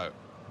be a throw.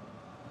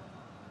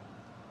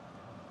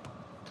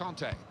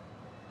 Conte.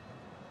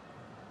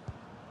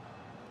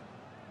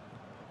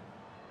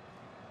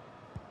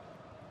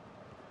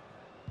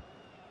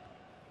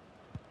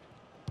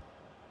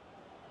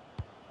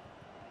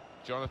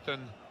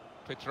 Jonathan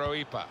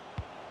Petroipa.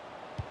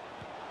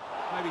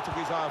 Maybe took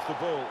his eye off the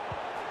ball.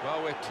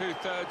 Well, we're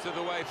 2/3 of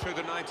the way through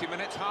the 90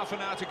 minutes, half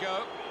an hour to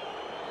go.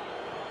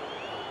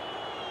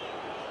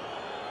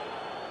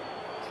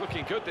 It's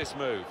looking good, this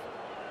move.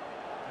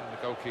 And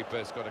the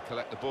goalkeeper's got to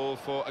collect the ball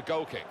for a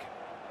goal kick.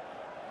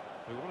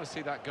 We want to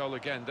see that goal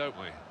again, don't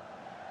we?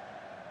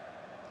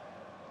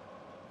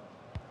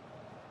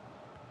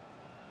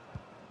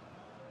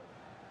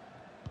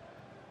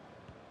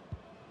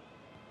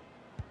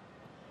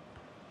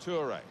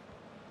 Toure.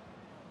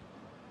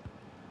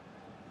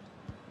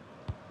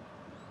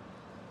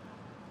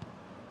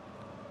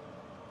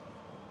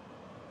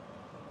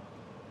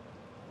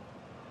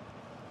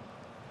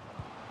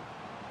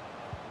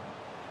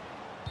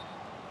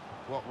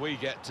 What we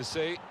get to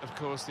see, of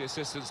course, the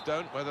assistants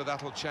don't. Whether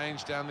that'll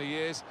change down the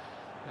years,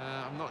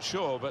 I'm not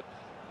sure. But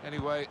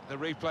anyway, the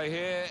replay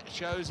here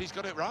shows he's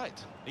got it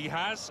right. He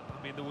has.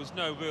 I mean, there was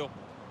no real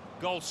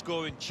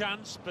goal-scoring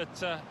chance, but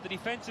the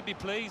defence would be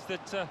pleased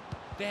that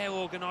their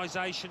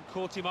organisation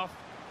caught him off.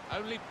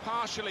 Only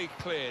partially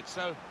cleared,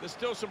 so there's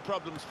still some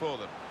problems for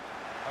them.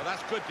 Oh,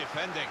 that's good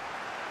defending.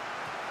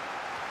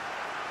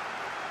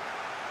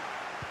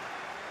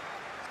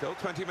 Still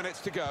 20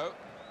 minutes to go.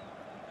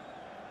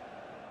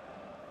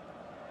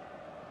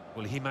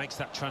 Well, he makes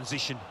that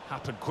transition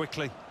happen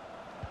quickly.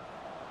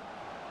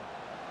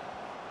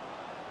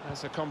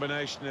 That's a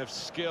combination of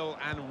skill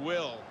and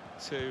will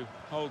to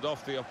hold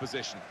off the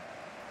opposition.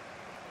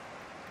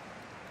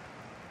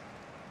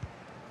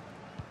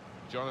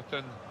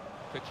 Jonathan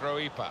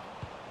Petroipa.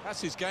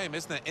 That's his game,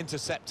 isn't it?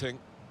 Intercepting.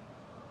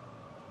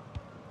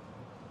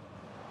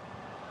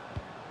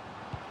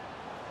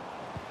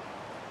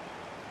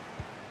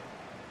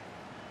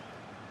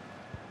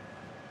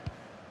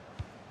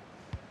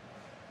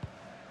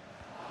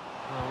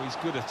 Oh, he's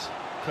good at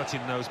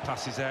cutting those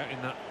passes out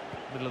in that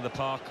middle of the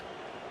park.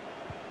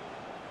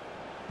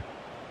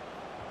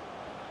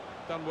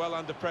 Done well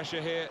under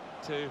pressure here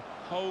to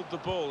hold the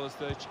ball as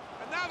the...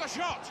 And now the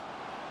shot!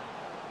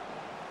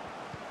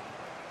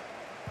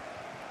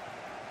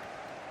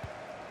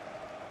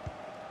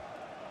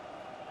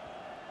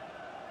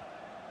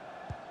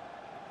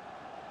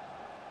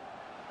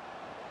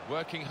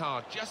 Working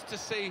hard just to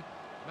see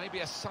maybe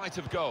a sight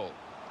of goal.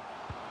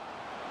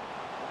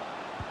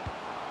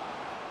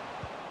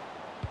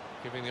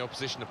 Giving the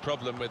opposition a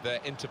problem with their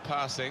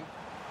interpassing.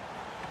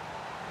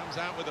 Comes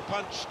out with a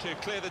punch to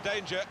clear the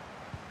danger.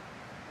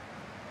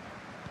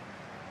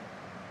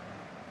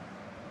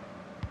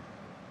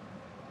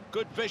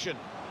 Good vision.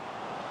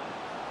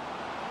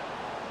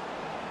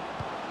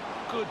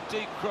 Good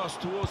deep cross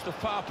towards the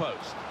far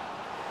post.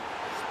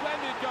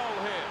 Splendid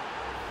goal here.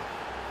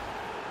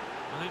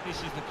 I think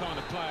this is the kind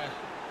of player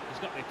who's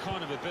got the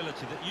kind of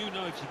ability that, you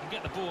know, if you can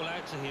get the ball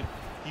out to him,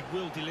 he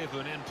will deliver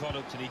an end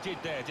product, and he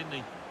did there, didn't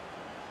he?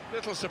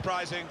 Little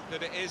surprising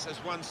that it is as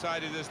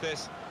one-sided as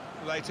this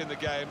late in the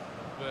game,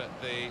 but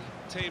the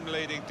team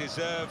leading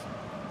deserve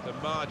the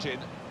margin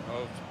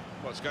of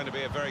what's going to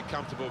be a very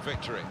comfortable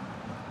victory.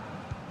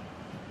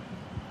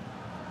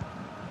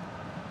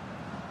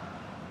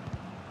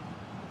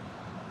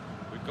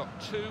 We've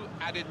got 2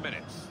 added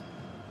minutes.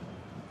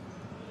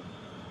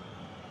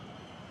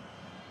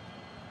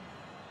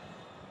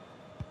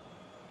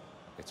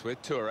 It's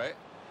with Toure.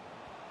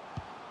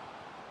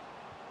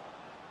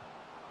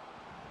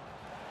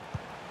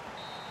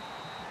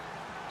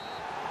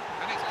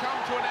 And it's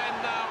come to an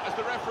end now as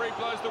the referee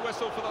blows the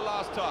whistle for the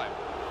last time.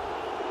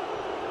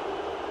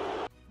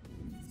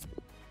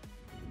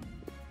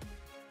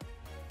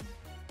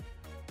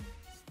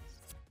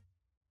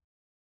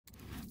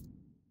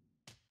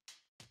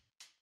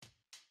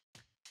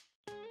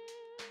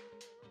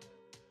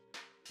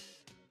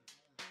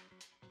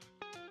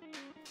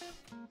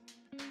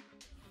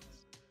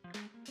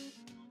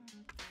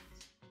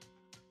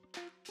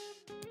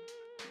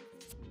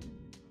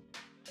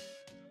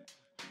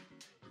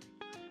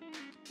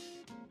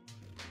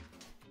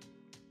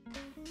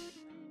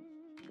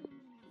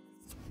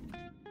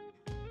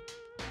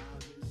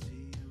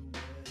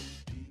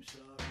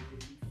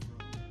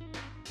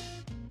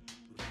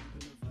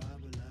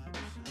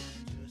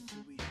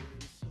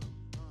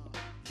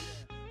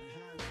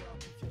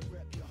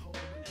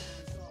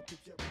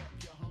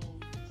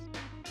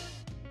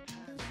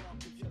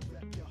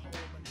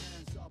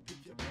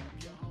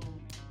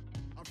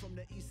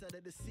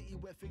 Of the city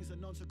where things are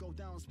known to go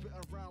down, spit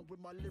around with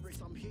my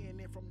lyrics, I'm hitting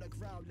it from the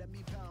ground. Let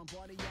me pound,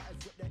 body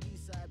yatters with the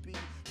east side beat.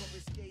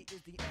 From skate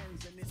is the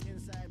ends and it's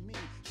inside me.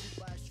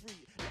 Street by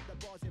street, let the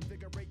bars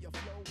invigorate your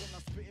flow. When I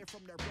spit it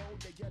from the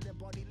road, they yelling,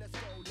 body, let's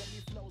go. Let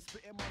me flow,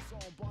 spit in my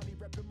zone, body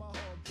repping my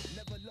home.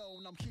 Never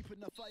alone, I'm keeping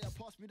the fire,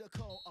 pass me the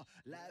coal.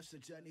 Life's a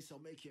journey, so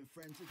making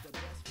friends is the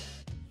best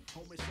friend.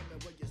 Home is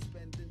somewhere where you're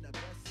spending the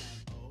best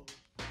time. Oh,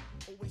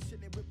 always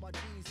chilling with my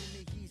G's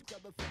in the yeast,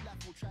 grab a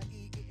falafel, try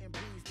eat it in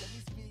peace. Let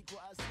me speak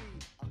what I see,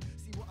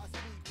 see what I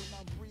speak when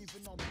I'm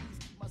breathing on peace.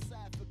 Keep my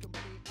side for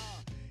complete.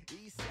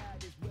 East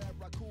side is where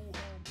I call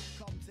home.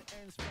 Come to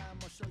ends, fam,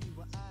 I'll show you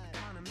what I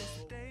Kinda miss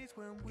the days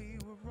when we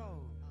were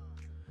rolled.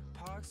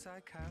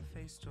 Parkside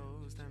cafe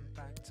strolls, then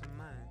back to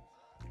mine.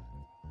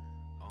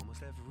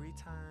 Almost every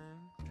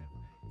time.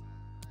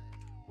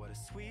 What a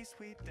sweet,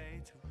 sweet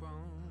day to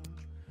roam.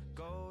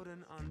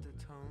 Golden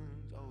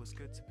undertones. Oh, it's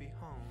good to be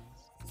home.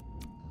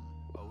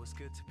 Oh, it's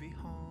good to be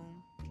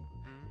home.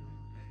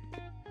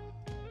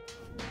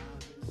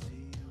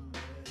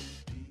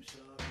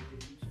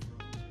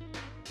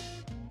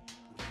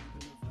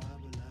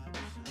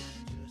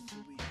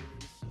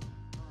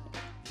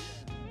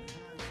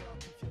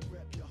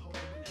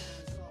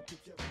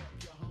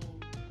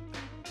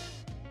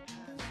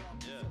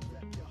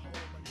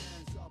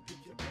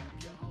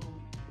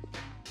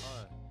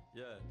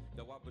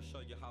 Yo, I will show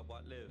you how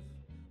I live.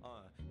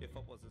 If I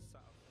wasn't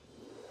south.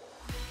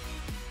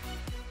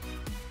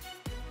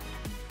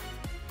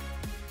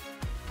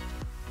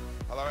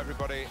 Hello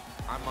everybody,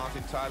 I'm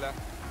Martin Tyler.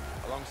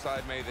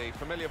 Alongside me, the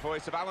familiar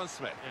voice of Alan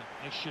Smith.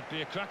 Yeah, it should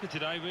be a cracker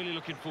today, really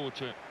looking forward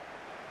to it.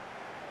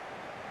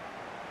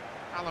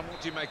 Alan,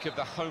 what do you make of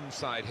the home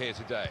side here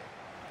today?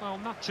 Well,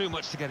 not too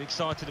much to get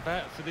excited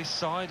about for this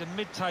side. A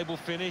mid-table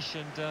finish,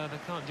 and they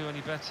can't do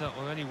any better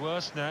or any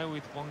worse now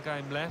with one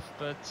game left,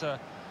 but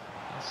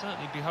I'll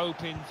certainly be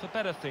hoping for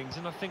better things,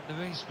 and I think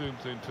there is room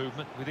for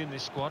improvement within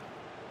this squad.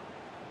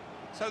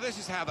 So this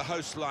is how the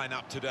hosts line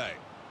up today.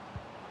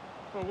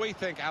 Well, we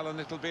think, Alan,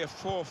 it'll be a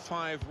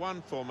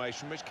 4-5-1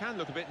 formation, which can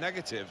look a bit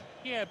negative.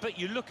 Yeah, but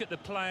you look at the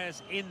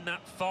players in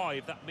that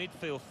five, that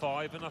midfield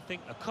five, and I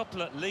think a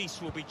couple at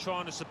least will be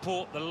trying to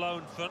support the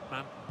lone front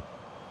man.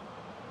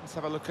 Let's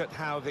have a look at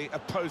how the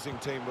opposing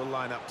team will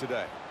line up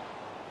today.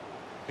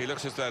 He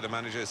looks as though the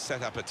manager has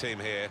set up a team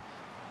here.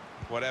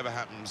 Whatever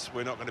happens,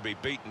 we're not going to be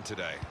beaten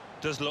today.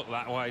 Does look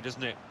that way,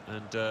 doesn't it?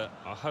 And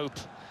I hope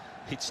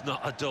it's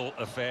not a dull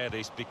affair,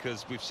 this,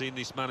 because we've seen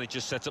this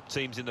manager set up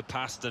teams in the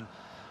past and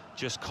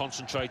just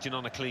concentrating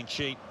on a clean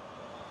sheet.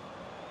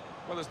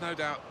 Well, there's no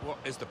doubt what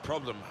is the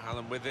problem,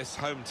 Alan, with this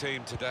home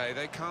team today.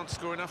 They can't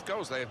score enough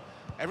goals.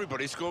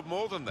 Everybody scored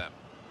more than them.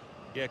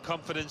 Yeah,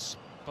 confidence,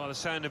 by the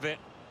sound of it,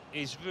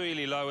 is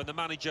really low, and the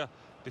manager,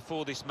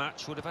 before this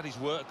match, would have had his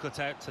work cut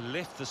out to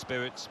lift the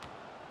spirits.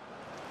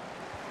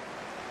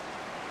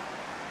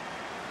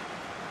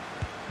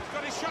 He's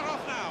got his shot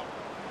off now.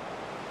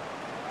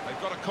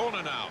 They've got a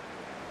corner now.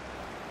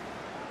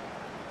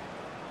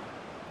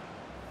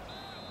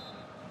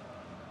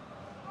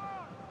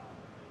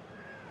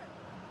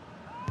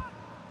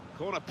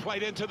 Corner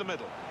played into the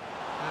middle.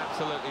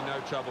 Absolutely no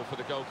trouble for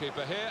the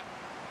goalkeeper here.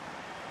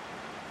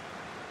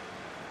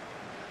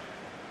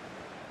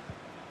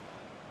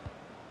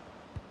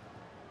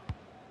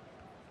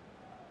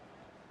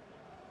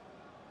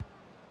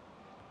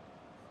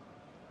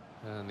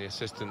 And the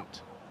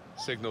assistant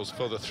signals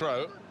for the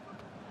throw.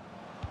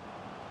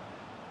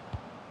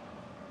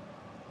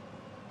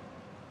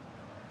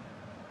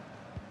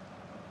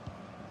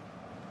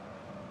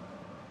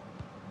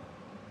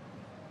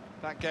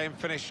 That game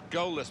finished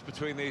goalless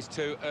between these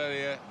two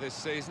earlier this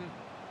season.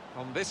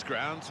 On this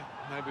ground,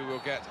 maybe we'll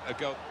get a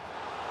goal.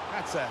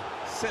 That's a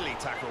silly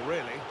tackle,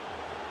 really.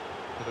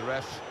 For the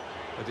ref,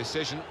 a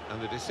decision, and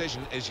the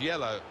decision is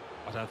yellow.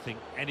 I don't think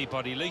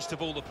anybody, least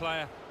of all the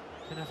player,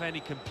 can have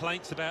any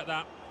complaints about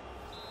that.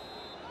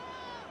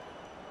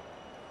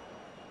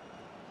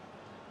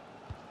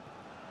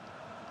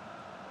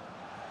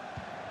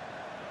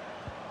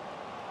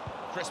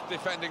 Crisp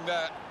defending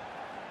there.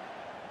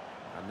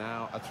 And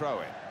now a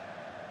throw-in.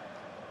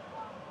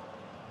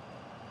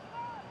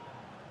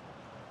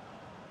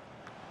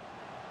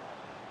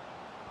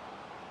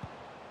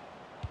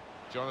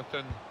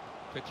 Jonathan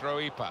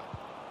Petroipa.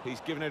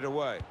 He's given it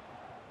away.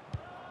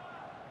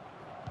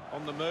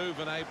 On the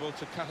move and able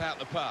to cut out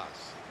the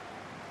pass.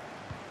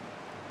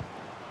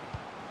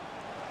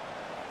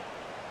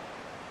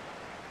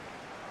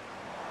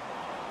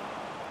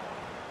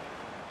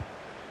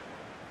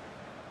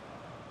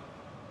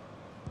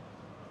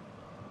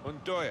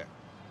 Undoya.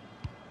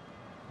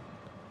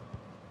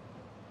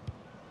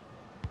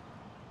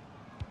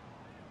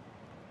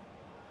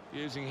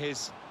 Using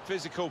his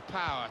physical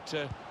power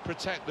to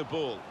protect the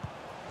ball.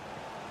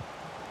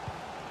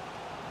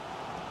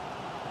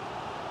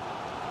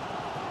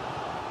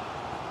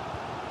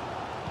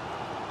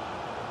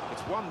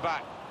 It's one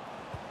back.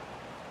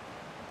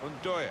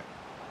 Undoya.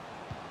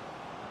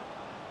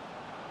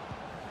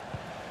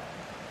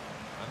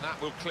 And that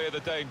will clear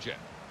the danger.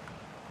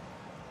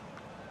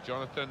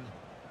 Jonathan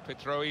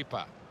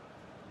Petroipa.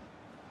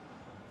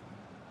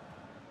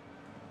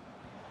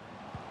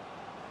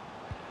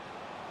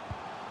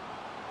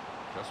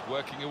 Just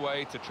working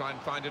away to try and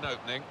find an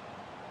opening.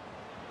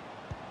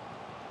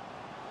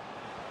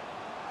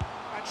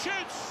 And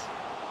shoots!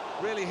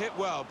 Really hit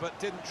well, but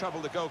didn't trouble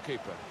the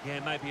goalkeeper. Yeah,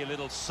 maybe a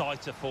little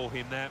sighter for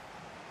him there.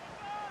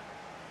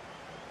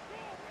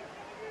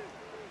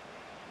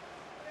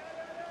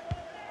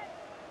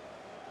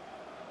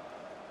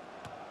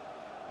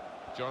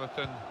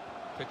 Jonathan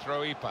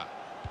Petroipa.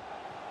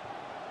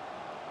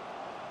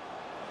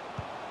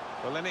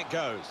 Well, in it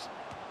goes.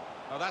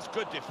 Oh, that's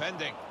good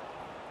defending.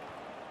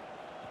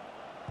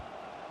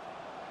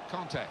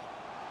 Conte.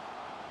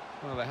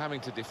 Well, they're having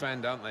to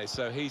defend, aren't they?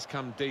 So he's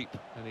come deep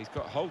and he's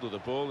got hold of the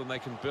ball and they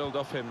can build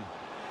off him.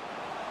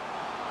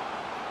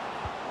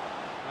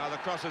 Now the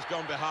cross has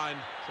gone behind.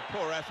 It's a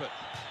poor effort.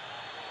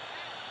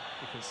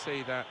 You can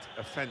see that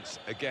offence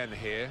again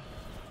here.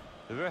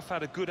 The ref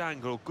had a good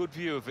angle, good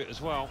view of it as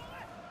well.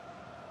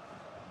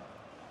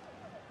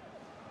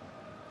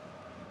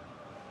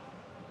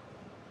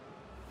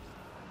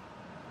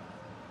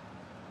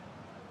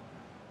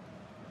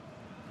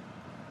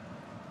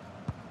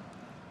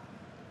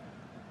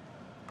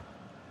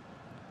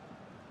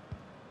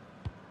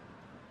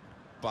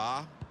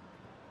 Bar.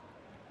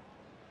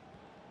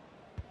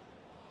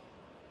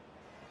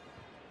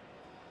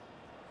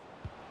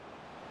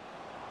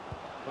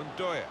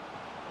 Undoya.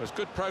 There's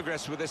good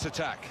progress with this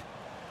attack.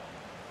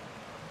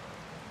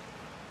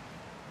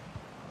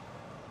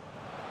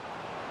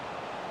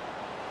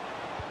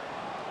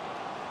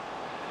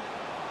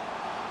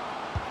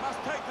 Must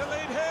take the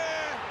lead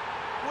here,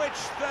 which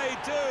they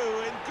do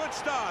in good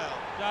style.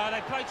 No,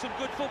 they played some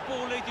good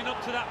football leading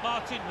up to that,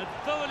 Martin, and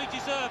thoroughly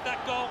deserved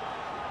that goal.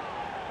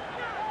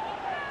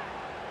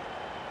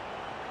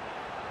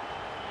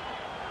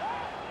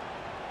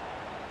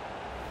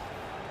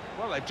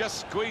 Well, they've just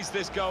squeezed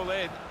this goal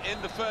in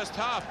the first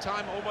half,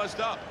 time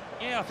almost up.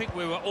 Yeah, I think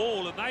we were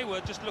all, and they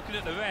were just looking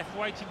at the ref,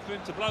 waiting for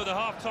him to blow the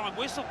half-time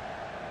whistle.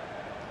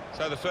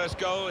 So the first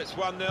goal, it's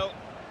 1-0.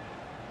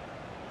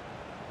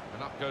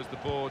 And up goes the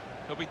board.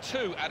 There'll be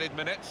 2 added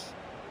minutes.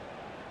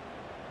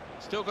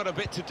 Still got a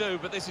bit to do,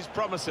 but this is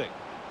promising.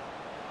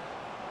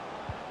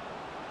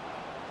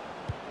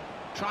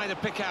 Trying to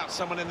pick out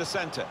someone in the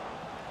centre.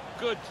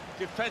 Good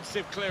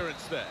defensive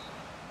clearance there.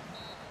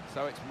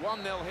 So it's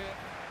 1-0 here.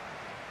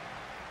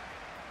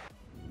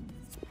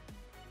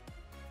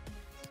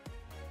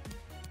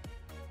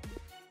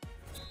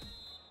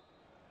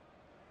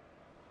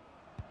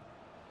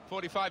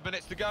 .45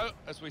 minutes to go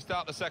as we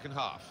start the second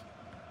half.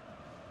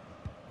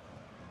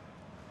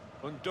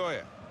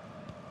 Undoya.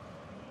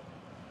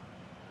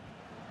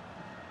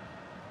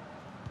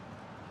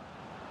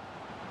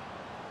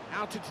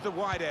 Out into the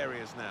wide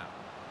areas now.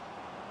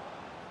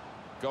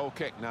 Goal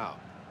kick now.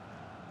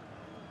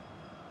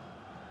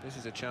 This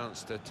is a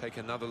chance to take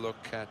another look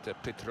at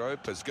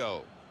Petroipa's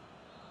goal.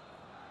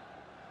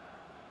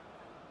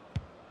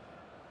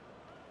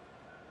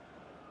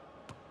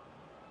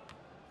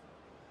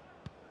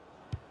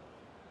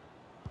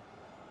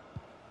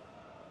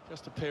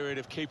 Just a period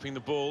of keeping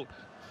the ball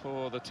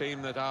for the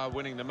team that are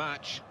winning the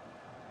match.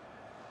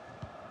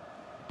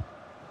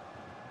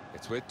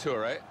 It's with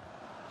Toure.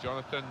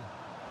 Jonathan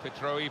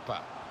Petroipa.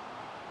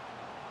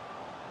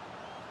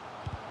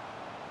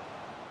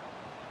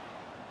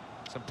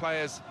 Some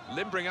players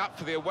limbering up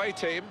for the away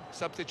team.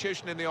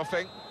 Substitution in the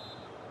offing.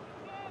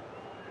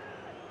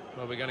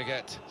 Well, we're going to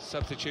get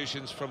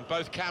substitutions from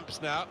both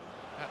camps now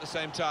at the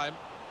same time.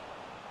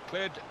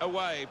 Cleared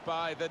away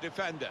by the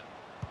defender.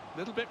 A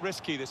little bit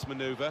risky, this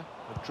manoeuvre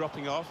of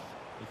dropping off,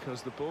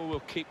 because the ball will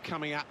keep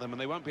coming at them and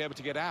they won't be able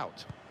to get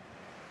out.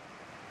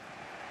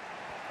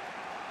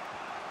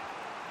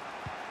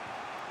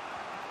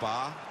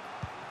 Bar.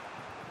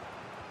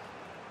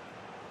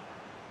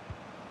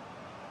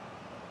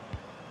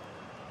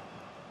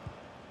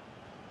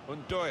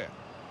 Undoya.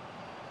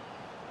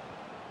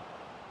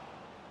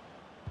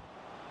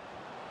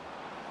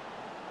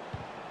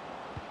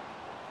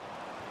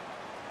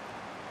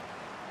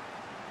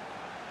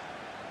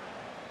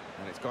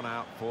 And it's gone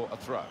out for a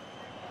throw.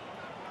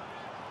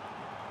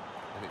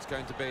 And it's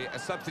going to be a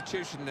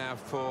substitution now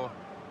for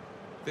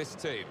this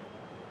team.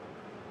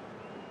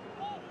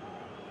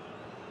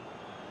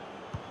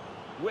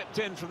 Whipped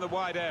in from the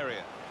wide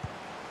area,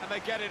 and they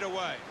get it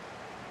away.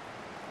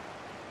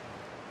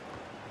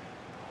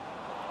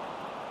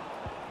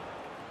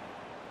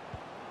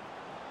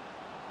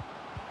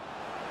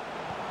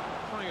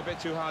 Trying a bit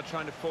too hard,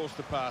 trying to force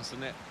the pass,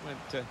 and it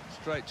went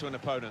straight to an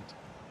opponent.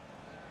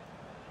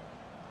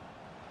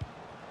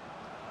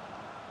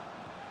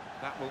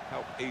 That will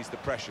help ease the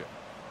pressure.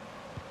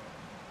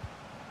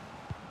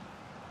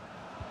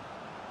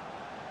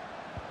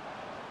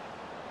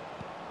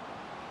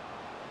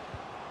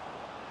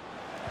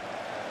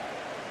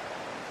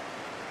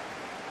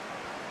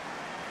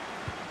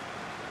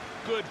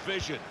 Good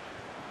vision.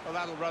 Well,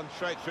 that'll run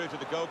straight through to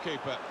the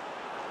goalkeeper.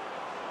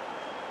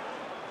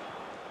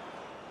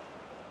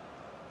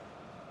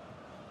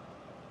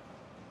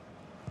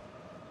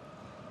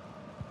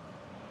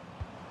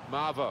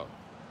 Marvo.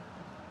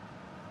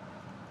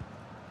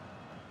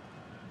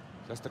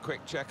 Just a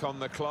quick check on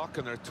the clock,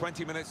 and there are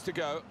 20 minutes to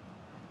go.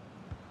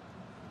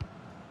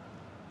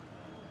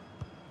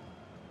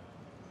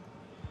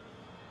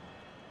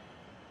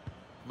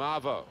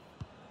 Marvo.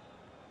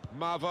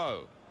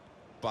 Marvo.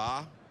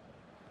 Bar.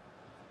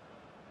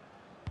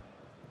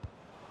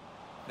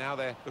 Now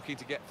they're looking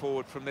to get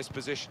forward from this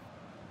position.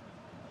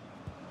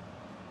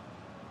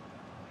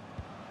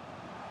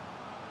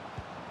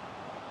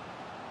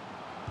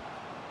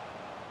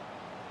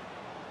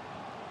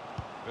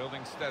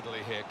 Building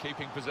steadily here,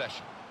 keeping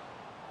possession.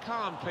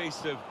 Calm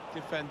piece of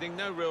defending,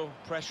 no real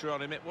pressure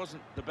on him. It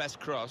wasn't the best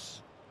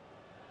cross.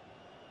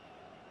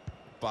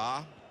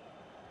 Bar.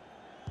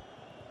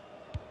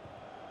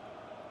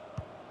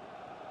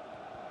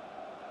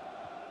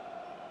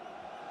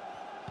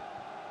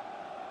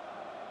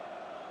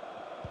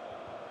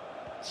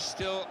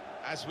 Still,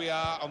 as we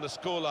are on the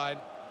scoreline,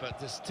 but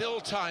there's still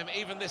time,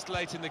 even this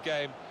late in the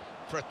game,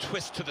 for a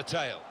twist to the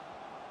tail.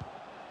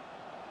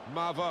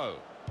 Marvo.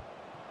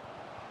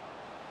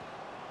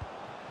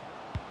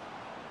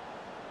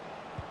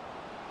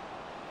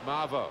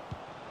 Marvo.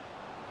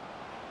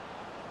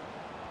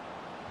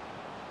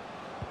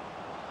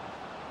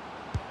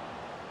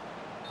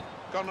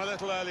 Gone a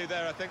little early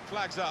there, I think.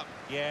 Flags up.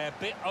 Yeah,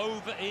 a bit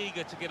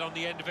over-eager to get on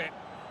the end of it.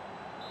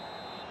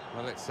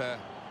 Well, it's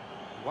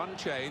one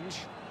change,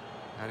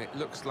 and it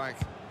looks like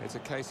it's a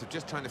case of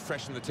just trying to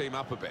freshen the team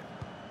up a bit.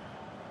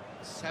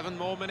 7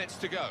 more minutes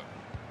to go.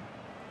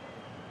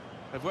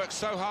 They've worked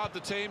so hard, the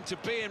team, to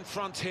be in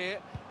front here,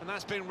 and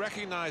that's been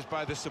recognised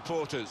by the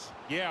supporters.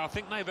 Yeah, I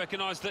think they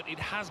recognise that it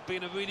has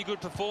been a really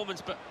good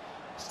performance, but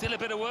still a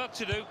bit of work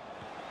to do.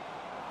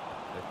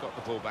 They've got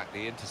the ball back,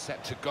 the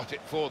interceptor got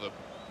it for them.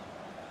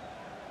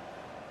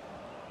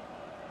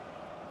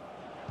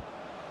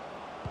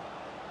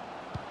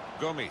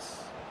 Gomes.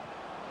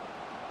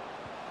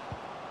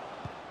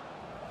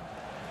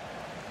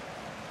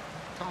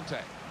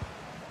 Conte.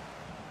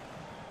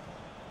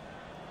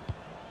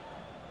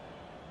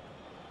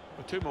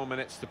 Well, 2 more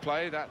minutes to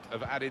play, that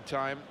of added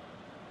time.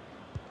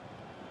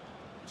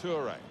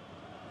 Toure.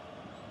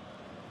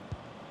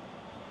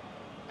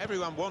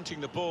 Everyone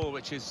wanting the ball,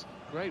 which is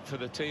great for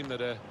the team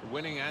that are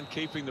winning and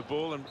keeping the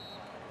ball, and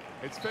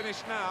it's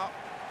finished now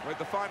with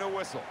the final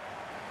whistle.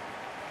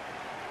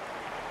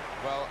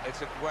 Well,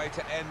 it's a way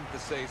to end the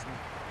season.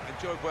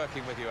 Enjoyed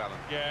working with you, Alan.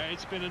 Yeah,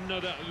 it's been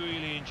another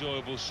really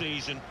enjoyable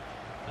season.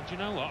 And you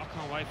know what? I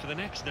can't wait for the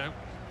next now.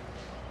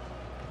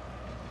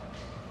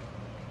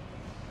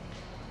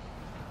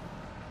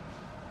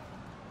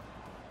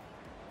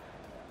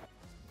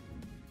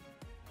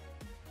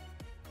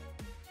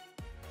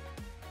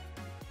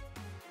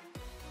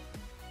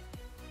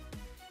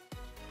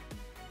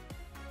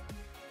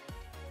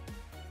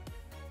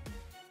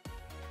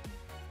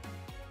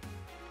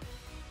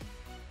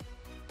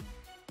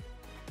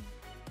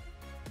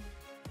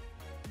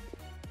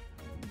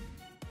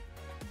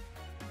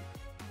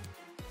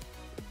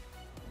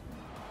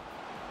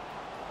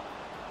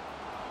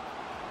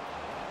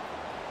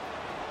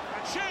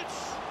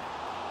 Shoots!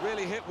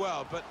 Really hit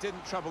well, but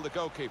didn't trouble the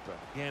goalkeeper.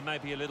 Yeah,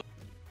 maybe a little